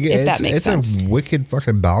it. If that makes sense. It's a wicked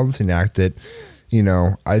fucking balancing act that,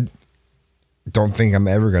 I don't think I'm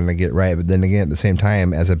ever going to get right. But then again, at the same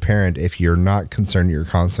time, as a parent, if you're not concerned, you're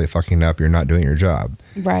constantly fucking up, you're not doing your job.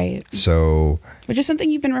 Right. So, which is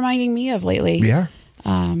something you've been reminding me of lately. Yeah.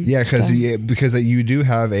 Because you do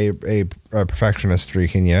have a perfectionist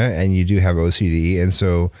streak in you, and you do have OCD, and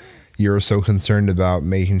so you're so concerned about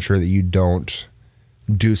making sure that you don't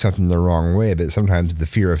do something the wrong way. But sometimes the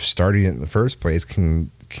fear of starting it in the first place can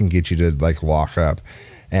get you to lock up.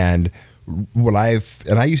 And I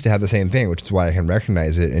used to have the same thing, which is why I can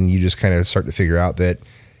recognize it. And you just kind of start to figure out that,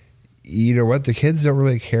 you know what, the kids don't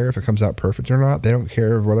really care if it comes out perfect or not. They don't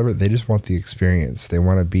care whatever. They just want the experience. They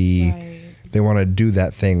want to be. Right. They want to do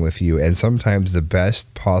that thing with you. And sometimes the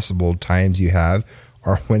best possible times you have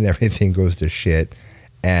are when everything goes to shit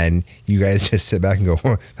and you guys just sit back and go,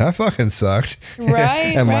 oh, that fucking sucked.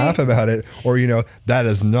 Right. and laugh about it. Or, that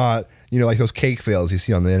is not, like those cake fails you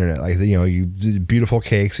see on the internet. Like, you beautiful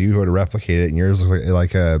cakes, you go to replicate it and yours looks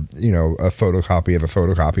like a photocopy of a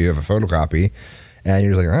photocopy of a photocopy. And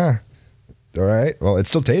you're just like, all right, well, it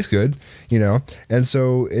still tastes good, And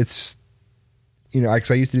so it's,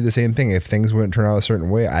 because I used to do the same thing. If things wouldn't turn out a certain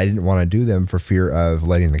way, I didn't want to do them for fear of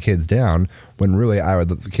letting the kids down, when really I would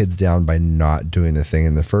let the kids down by not doing the thing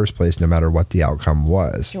in the first place, no matter what the outcome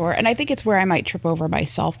was. Sure. And I think it's where I might trip over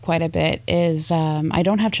myself quite a bit is I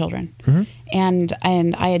don't have children. And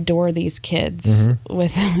I adore these kids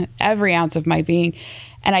with every ounce of my being.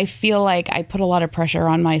 And I feel like I put a lot of pressure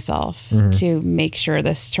on myself to make sure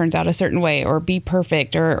this turns out a certain way, or be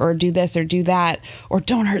perfect, or do this or do that, or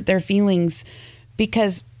don't hurt their feelings,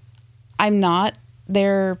 because I'm not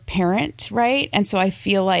their parent, right? And so I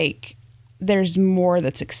feel like there's more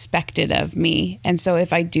that's expected of me. And so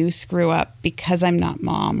if I do screw up because I'm not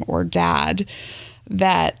mom or dad,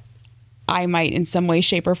 that I might in some way,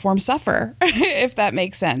 shape, or form suffer, if that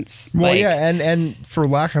makes sense. Well, and for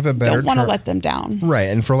lack of a better term, don't want to let them down. Right,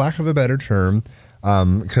 and for lack of a better term,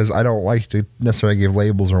 because I don't like to necessarily give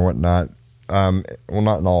labels or whatnot, well,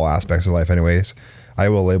 not in all aspects of life anyways. I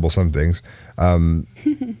will label some things.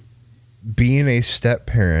 Being a step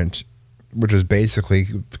parent, which is basically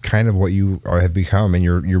kind of what you have become and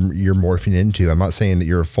you're morphing into. I'm not saying that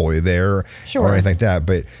you're fully there or anything like that,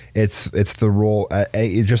 but it's the role.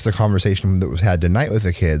 Just the conversation that was had tonight with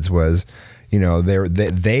the kids was,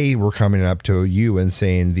 they were coming up to you and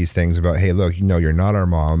saying these things about, hey, look, you're not our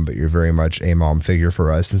mom, but you're very much a mom figure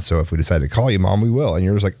for us. And so if we decide to call you mom, we will. And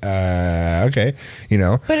you're just like, okay,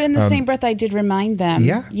 But in the same breath, I did remind them,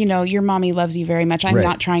 Yeah. your mommy loves you very much. I'm Right.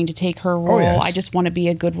 not trying to take her role. yes. I just want to be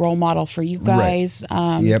a good role model for you guys.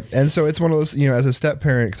 Yep. And so it's one of those, as a step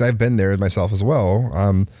parent, because I've been there myself as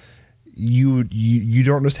well. You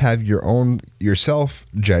don't just have yourself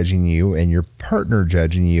judging you and your partner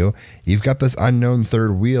judging you. You've got this unknown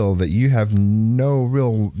third wheel that you have no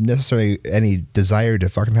real necessarily any desire to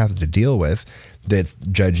fucking have to deal with, that's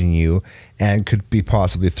judging you and could be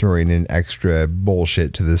possibly throwing in extra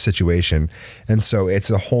bullshit to the situation. And so it's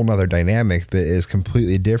a whole nother dynamic that is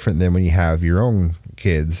completely different than when you have your own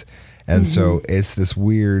kids. And so it's this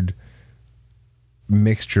weird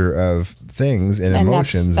mixture of things and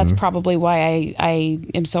emotions. That's probably why I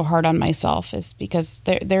am so hard on myself, is because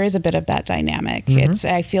there is a bit of that dynamic.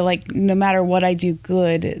 I feel like no matter what I do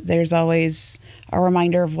good, there's always a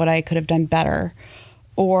reminder of what I could have done better.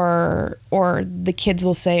 Or the kids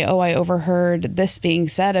will say, oh, I overheard this being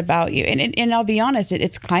said about you. And I'll be honest,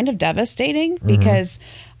 it's kind of devastating because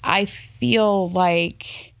I feel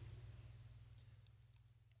like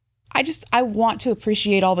I want to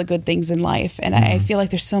appreciate all the good things in life. And I feel like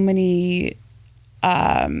there's so many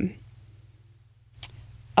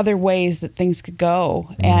other ways that things could go.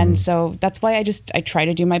 And so that's why I try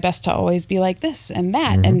to do my best to always be like this and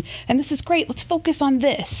that. And this is great. Let's focus on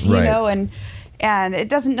this, Right. And it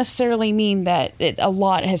doesn't necessarily mean that a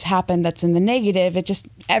lot has happened that's in the negative. It just,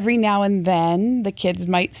 every now and then the kids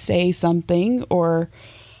might say something or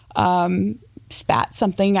spat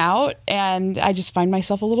something out, and I just find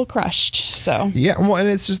myself a little crushed. So Yeah, well, and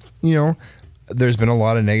it's just, there's been a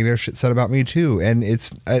lot of negative shit said about me too, and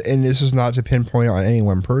this is not to pinpoint on any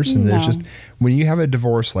one person. There's just, when you have a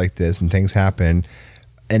divorce like this and things happen,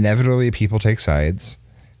 inevitably people take sides,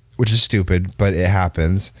 which is stupid, but it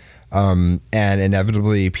happens. And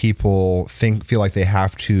inevitably people feel like they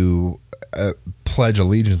have to pledge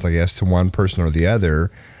allegiance, I guess, to one person or the other.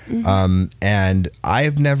 And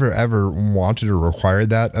I've never ever wanted or required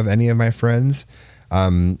that of any of my friends.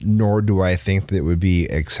 Nor do I think that it would be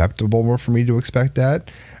acceptable for me to expect that.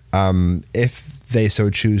 If they so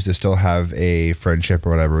choose to still have a friendship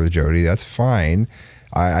or whatever with Jody, that's fine.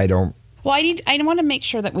 I don't. Well, I want to make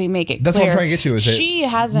sure that we make it That's clear. what I'm trying to get to. Is she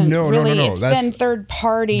hasn't really. No. It's been third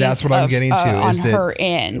parties. That's what I'm getting to. On is that, her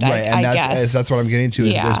end, right? And I guess that's what I'm getting to.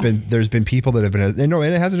 Is Yeah. there's been people that have been, and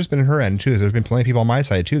it hasn't just been her end too. There's been plenty of people on my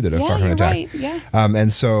side too that have fucking you're attacked. right. Yeah.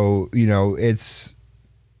 And so it's,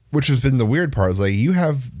 which has been the weird part, is like you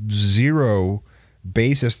have zero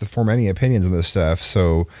basis to form any opinions on this stuff.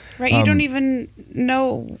 So Right, you don't even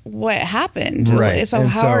know what happened. Right. So And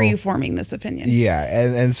how so- are you forming this opinion? yeah,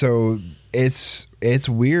 and so it's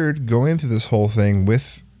weird going through this whole thing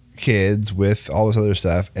with kids, with all this other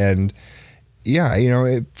stuff, and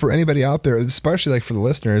yeah, for anybody out there, especially like for the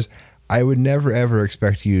listeners, I would never ever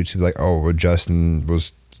expect you to be like, oh, well, Justin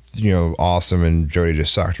was awesome and Jody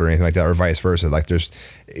just sucked or anything like that, or vice versa. Like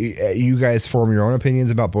you guys form your own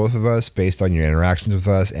opinions about both of us based on your interactions with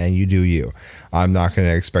us, and you do you. I'm not going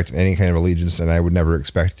to expect any kind of allegiance, and I would never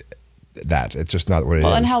expect that. It's just not what it is.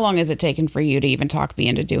 Well, and how long has it taken for you to even talk me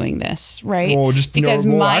into doing this, right? Well, just because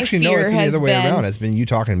my actually, fear no, it's been the has other way been around. It's been you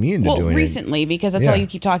talking me into doing recently, because that's Yeah. all you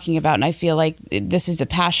keep talking about, and I feel like this is a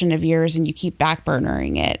passion of yours, and you keep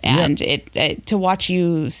backburnering it, and it to watch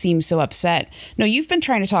you seem so upset. No, you've been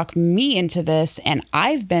trying to talk me into this, and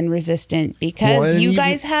I've been resistant because and you you-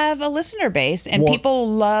 guys have a listener base, and Well- people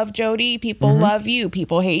love Jody, people love you,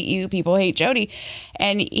 people hate you, people hate Jody,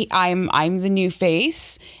 and I'm the new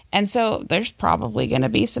face. And so there's probably going to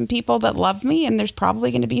be some people that love me, and there's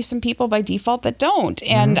probably going to be some people by default that don't.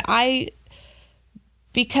 And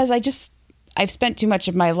because I've spent too much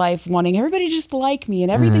of my life wanting everybody to just like me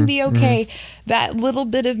and everything be okay. That little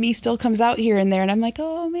bit of me still comes out here and there. And I'm like,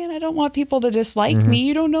 oh man, I don't want people to dislike me.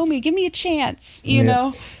 You don't know me. Give me a chance, you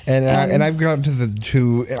know? And I've gotten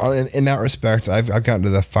in that respect, I've gotten to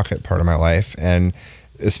the fuck it part of my life. And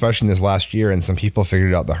especially in this last year, and some people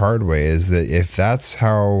figured it out the hard way, is that if that's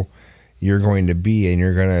how you're going to be and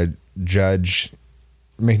you're going to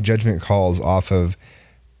make judgment calls off of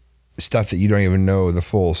stuff that you don't even know the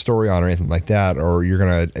full story on or anything like that, or you're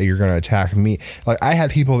gonna attack me. Like I had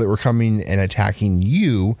people that were coming and attacking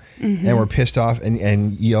you and were pissed off and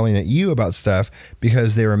yelling at you about stuff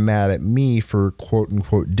because they were mad at me for quote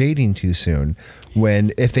unquote dating too soon,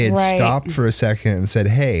 when if they had stopped for a second and said,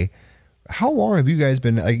 hey, how long have you guys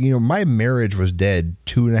been, like, my marriage was dead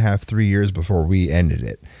 2.5, 3 years before we ended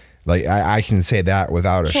it. Like I can say that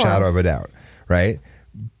without a shadow of a doubt. Right.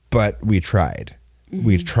 But we tried.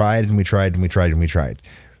 We tried and we tried and we tried and we tried.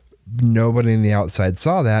 Nobody in the outside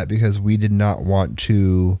saw that because we did not want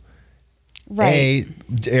to A,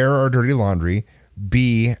 air our dirty laundry,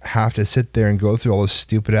 B, have to sit there and go through all the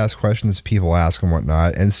stupid ass questions people ask and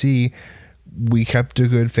whatnot, and C, we kept a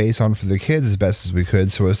good face on for the kids as best as we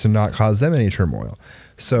could so as to not cause them any turmoil.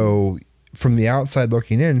 So from the outside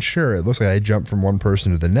looking in, sure, it looks like I jumped from one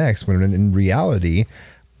person to the next, when in reality,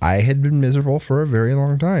 I had been miserable for a very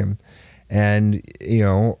long time. And, you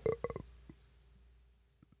know,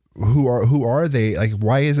 who are they? Like,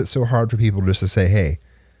 why is it so hard for people just to say, hey,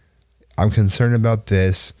 I'm concerned about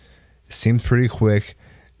this. It seems pretty quick.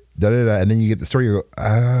 Da, da, da. And then you get the story, you go,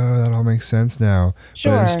 oh, that all makes sense now.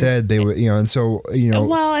 Sure. But instead they would, you know, and so, you know.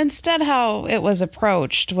 Well, instead how it was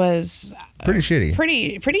approached was pretty shitty.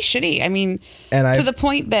 Pretty shitty. I mean, and to the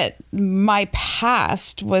point that my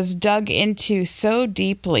past was dug into so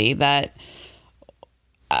deeply that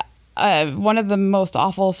one of the most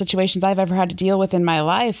awful situations I've ever had to deal with in my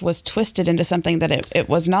life was twisted into something that it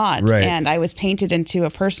was not. Right. And I was painted into a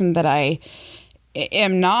person that I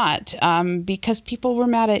am not, because people were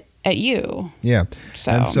mad at you. Yeah.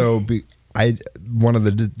 And so one of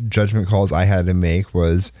the judgment calls I had to make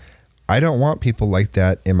was, I don't want people like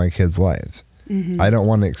that in my kids' lives. Mm-hmm. I don't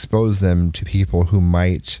want to expose them to people who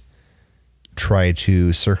might try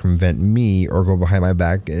to circumvent me or go behind my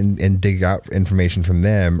back and dig out information from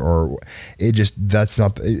them, or that's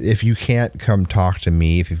not, if you can't come talk to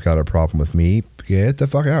me, if you've got a problem with me, get the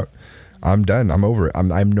fuck out. I'm done. I'm over it.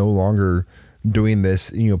 I'm no longer doing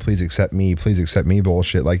this, you know, please accept me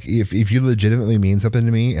bullshit. Like, if you legitimately mean something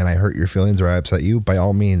to me and I hurt your feelings or I upset you, by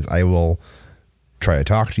all means, I will try to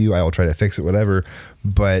talk to you. I will try to fix it, whatever.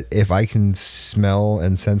 But if I can smell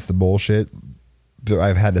and sense the bullshit that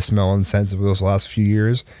I've had to smell and sense over those last few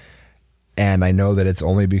years, and I know that it's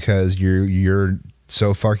only because you're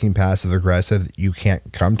so fucking passive aggressive that you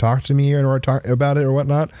can't come talk to me or talk about it or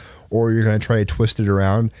whatnot, or you're going to try to twist it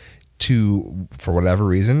around for whatever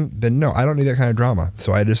reason, then no, I don't need that kind of drama.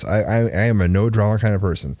 So I am a no drama kind of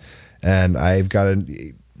person, and I've got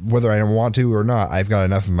whether I want to or not, I've got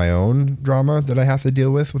enough of my own drama that I have to deal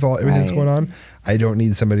with everything that's going on. I don't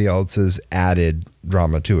need somebody else's added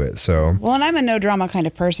drama to it. So, well, and I'm a no drama kind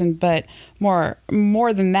of person, but more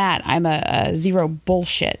than that, I'm a zero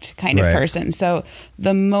bullshit kind of person. So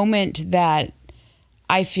the moment that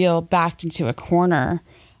I feel backed into a corner,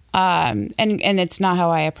 and it's not how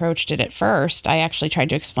I approached it at first. I actually tried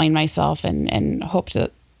to explain myself and hope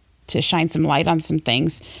to shine some light on some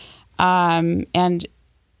things. And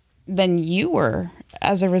then you were,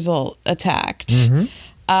 as a result, attacked.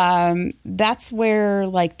 Mm-hmm. That's where,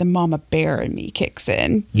 like, the mama bear in me kicks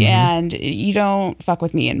in. Mm-hmm. And you don't fuck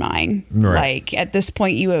with me and mine. Right. Like, at this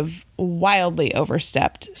point, you have wildly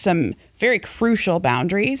overstepped some very crucial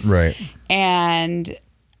boundaries. Right. And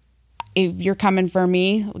if you're coming for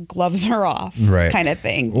me, gloves are off, kind of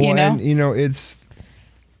thing. Well, you know? And, you know,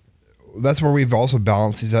 that's where we've also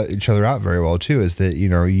balanced each other out very well, too, is that, you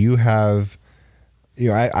know, you have... You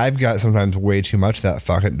know, I've got sometimes way too much of that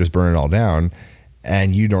fuck it and just burn it all down,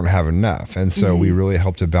 and you don't have enough. And so we really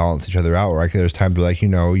help to balance each other out. Where there's times where, like, you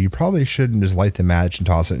know, you probably shouldn't just light the match and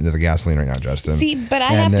toss it into the gasoline right now, Justin. See, but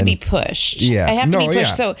I have to be pushed. Yeah. I have to be pushed. Yeah.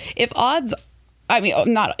 So if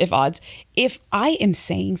I am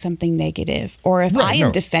saying something negative, or if I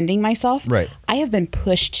am defending myself, I have been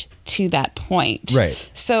pushed to that point. Right.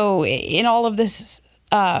 So in all of this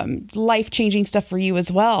life-changing stuff for you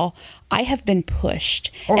as well, I have been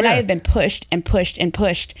pushed, I have been pushed and pushed and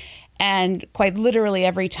pushed. And quite literally,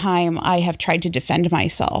 every time I have tried to defend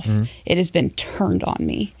myself, it has been turned on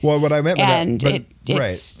me. Well, what I meant by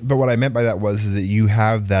but what I meant by that was that you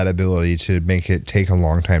have that ability to make it take a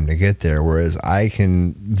long time to get there, whereas I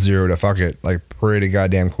can zero to fuck it like pretty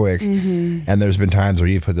goddamn quick. Mm-hmm. And there's been times where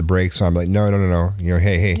you've put the brakes on. I'm like, no, you know,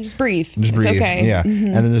 hey, just breathe. It's okay. Yeah. Mm-hmm.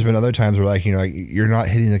 And then there's been other times where, like, you know, like, you're not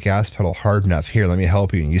hitting the gas pedal hard enough. Here, let me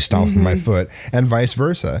help you, and you stomp on my foot, and vice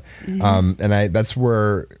versa. Mm-hmm. And that's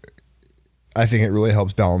where I think it really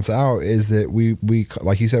helps balance out, is that we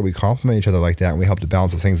like you said, we compliment each other like that, and we help to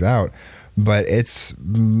balance those things out. But it's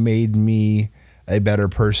made me a better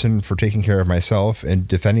person for taking care of myself and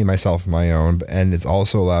defending myself on my own. And it's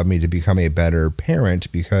also allowed me to become a better parent,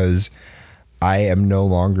 because I am no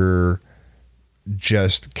longer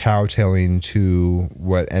just kowtowing to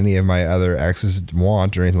what any of my other exes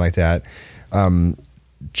want or anything like that,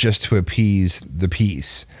 just to appease the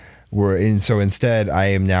peace. So instead, I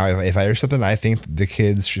am now, if there's something I think the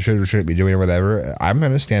kids should or shouldn't be doing or whatever, I'm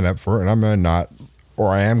going to stand up for it, and I'm going to not, or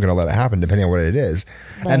I am going to let it happen, depending on what it is.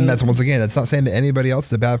 Right. And that's, once again, it's not saying that anybody else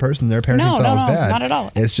is a bad person. Their parenting style is bad. Not at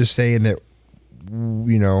all. It's just saying that,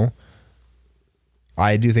 you know,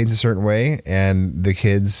 I do things a certain way, and the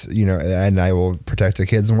kids, and I will protect the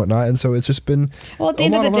kids and whatnot. And so it's just been at the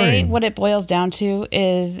end of the day, what it boils down to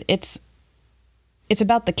is it's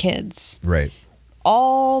about the kids. Right.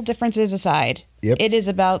 All differences aside, it is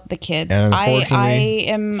about the kids. And I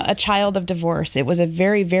am a child of divorce. It was a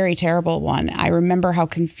very, very terrible one. I remember how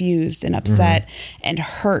confused and upset and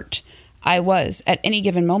hurt I was at any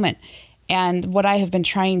given moment. And what I have been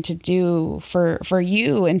trying to do for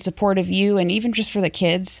you, in support of you, and even just for the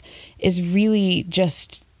kids, is really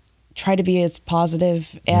just try to be as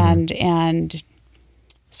positive and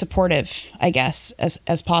supportive, I guess,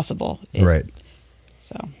 as possible. Right.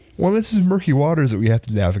 So. Well, this is murky waters that we have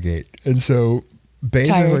to navigate. And so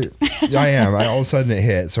basically, I am. All of a sudden it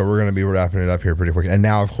hit. So we're going to be wrapping it up here pretty quick. And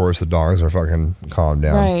now, of course, the dogs are fucking calmed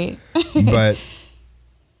down. Right. But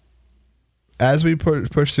as we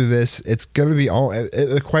push through this, it's going to be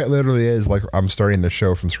it quite literally is like I'm starting the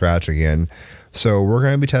show from scratch again. So we're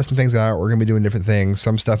going to be testing things out. We're going to be doing different things.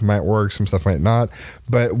 Some stuff might work, some stuff might not.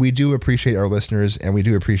 But we do appreciate our listeners, and we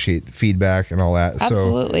do appreciate feedback and all that.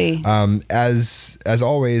 Absolutely. So, as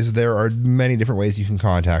always, there are many different ways you can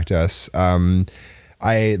contact us.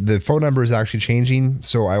 The phone number is actually changing,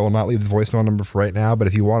 so I will not leave the voicemail number for right now. But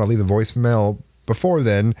if you want to leave a voicemail before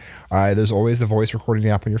then, there's always the voice recording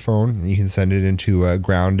app on your phone, and you can send it into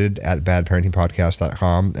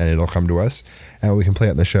grounded@badparentingpodcast.com, and it'll come to us, and we can play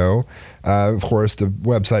it on the show. Of course, the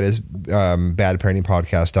website is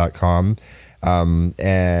badparentingpodcast.com.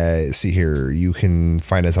 See here, you can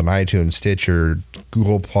find us on iTunes, Stitcher,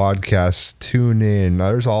 Google Podcasts, TuneIn.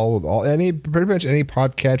 There's pretty much any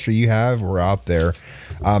podcatcher you have, we're out there.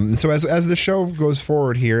 So as the show goes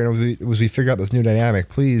forward here, and as we figure out this new dynamic,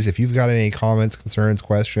 please, if you've got any comments, concerns,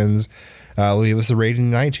 questions, leave us a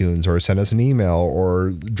rating in iTunes, or send us an email,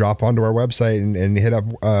 or drop onto our website and hit up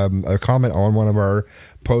a comment on one of our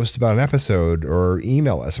posts about an episode, or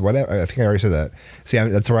email us. Whatever. I think I already said that. See,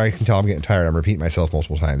 that's where I can tell I'm getting tired. I'm repeating myself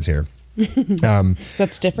multiple times here.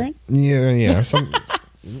 That's different. Yeah. Yes,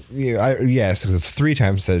 because it's 3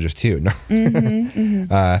 times instead of just 2. No.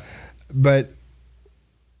 But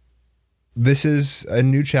this is a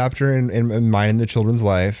new chapter in mine and the children's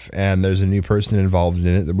life, and there's a new person involved in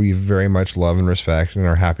it that we very much love and respect and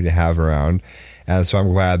are happy to have around. And so I'm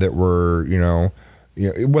glad that we're,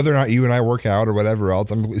 whether or not you and I work out or whatever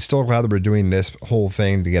else, I'm still glad that we're doing this whole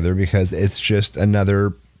thing together, because it's just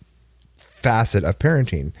another facet of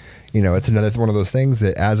parenting. It's another one of those things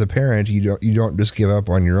that as a parent, you don't just give up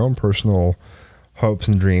on your own personal hopes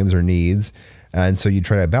and dreams or needs. And so you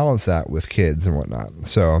try to balance that with kids and whatnot.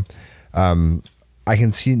 So, I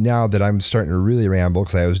can see now that I'm starting to really ramble,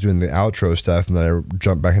 because I was doing the outro stuff and then I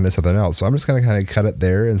jumped back into something else. So I'm just going to kind of cut it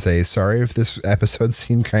there and say, sorry if this episode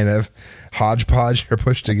seemed kind of hodgepodge or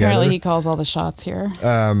pushed together. Apparently he calls all the shots here.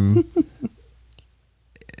 I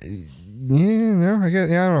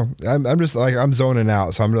guess, I don't know. I'm just like, I'm zoning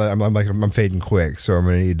out. So I'm fading quick. So I'm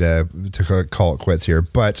going to need to call it quits here.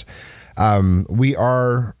 But, we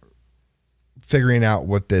are figuring out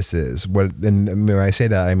what this is. And when I say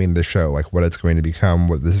that, I mean the show, like what it's going to become,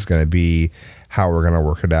 what this is going to be, how we're going to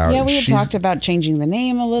work it out. Yeah, we had talked about changing the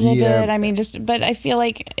name a little bit. I mean, but I feel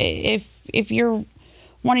like if you're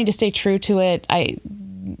wanting to stay true to it,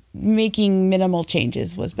 making minimal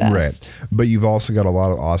changes was best. Right. But you've also got a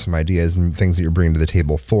lot of awesome ideas and things that you're bringing to the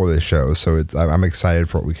table for this show. So I'm excited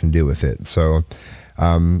for what we can do with it. So,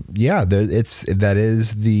 that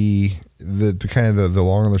is the kind of the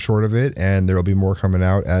long and the short of it, and there'll be more coming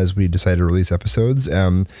out as we decide to release episodes.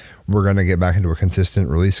 We're going to get back into a consistent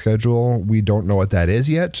release schedule. We don't know what that is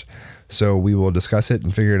yet, so we will discuss it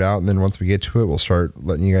and figure it out, and then once we get to it, we'll start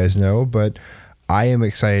letting you guys know. But I am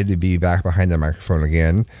excited to be back behind the microphone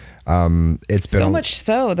again. It's been so much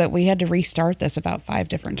so that we had to restart this about 5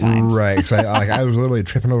 different times. Right. Cause I was literally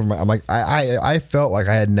tripping over I felt like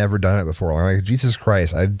I had never done it before. I'm like, Jesus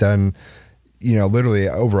Christ, I've done, literally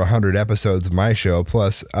over 100 episodes of my show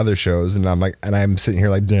plus other shows. And I'm sitting here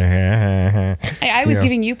like, I was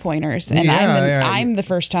giving you pointers, and I'm the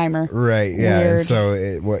first timer. Right. Yeah. Weird. And so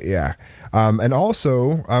and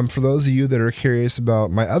also, for those of you that are curious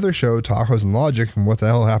about my other show, Tacos and Logic, and what the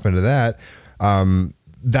hell happened to that,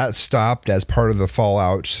 that stopped as part of the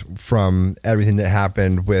fallout from everything that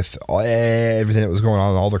happened with everything that was going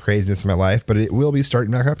on, all the craziness in my life, but it will be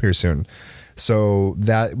starting back up here soon. So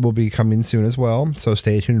that will be coming soon as well. So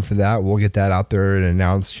stay tuned for that. We'll get that out there and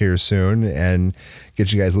announced here soon and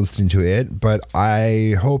get you guys listening to it. But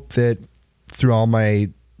I hope that through all my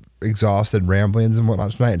exhausted ramblings and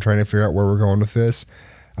whatnot tonight and trying to figure out where we're going with this,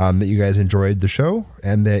 that you guys enjoyed the show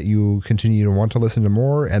and that you continue to want to listen to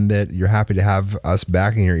more and that you're happy to have us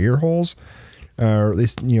back in your ear holes. or at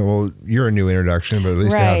least, well, you're a new introduction, but at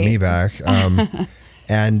least to have me back.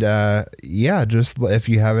 And yeah, just if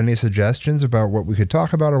you have any suggestions about what we could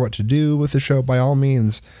talk about or what to do with the show, by all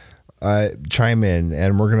means, chime in.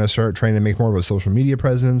 And we're going to start trying to make more of a social media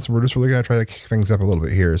presence. We're just really going to try to kick things up a little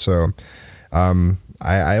bit here. So I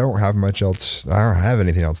don't have much else. I don't have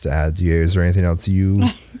anything else to add to you. Is there anything else you,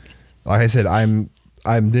 like I said, I'm just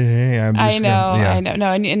I know.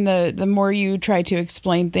 No, and the more you try to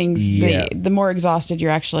explain things, the more exhausted you're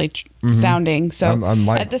actually sounding. So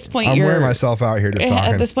at this point, I'm wearing myself out here just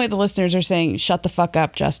talking. At this point, the listeners are saying, "Shut the fuck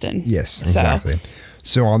up, Justin." Yes, exactly.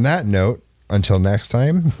 So on that note, until next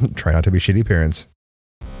time, try not to be shitty parents.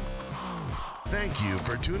 Thank you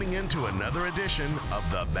for tuning in to another edition of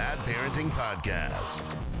the Bad Parenting Podcast,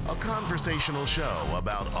 a conversational show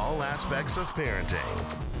about all aspects of parenting.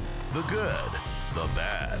 The good, the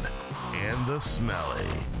bad, and the smelly.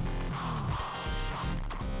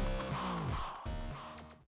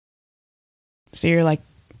 So you're like,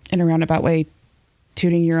 in a roundabout way,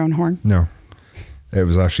 tooting your own horn? No. It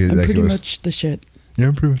was actually... I'm pretty much the shit. Yeah,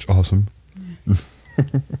 I'm pretty much awesome. Yeah.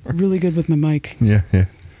 Really good with my mic. Yeah.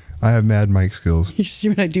 I have mad mic skills. You should see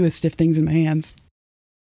what I do with stiff things in my hands.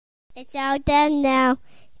 It's all done now.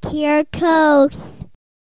 Here goes.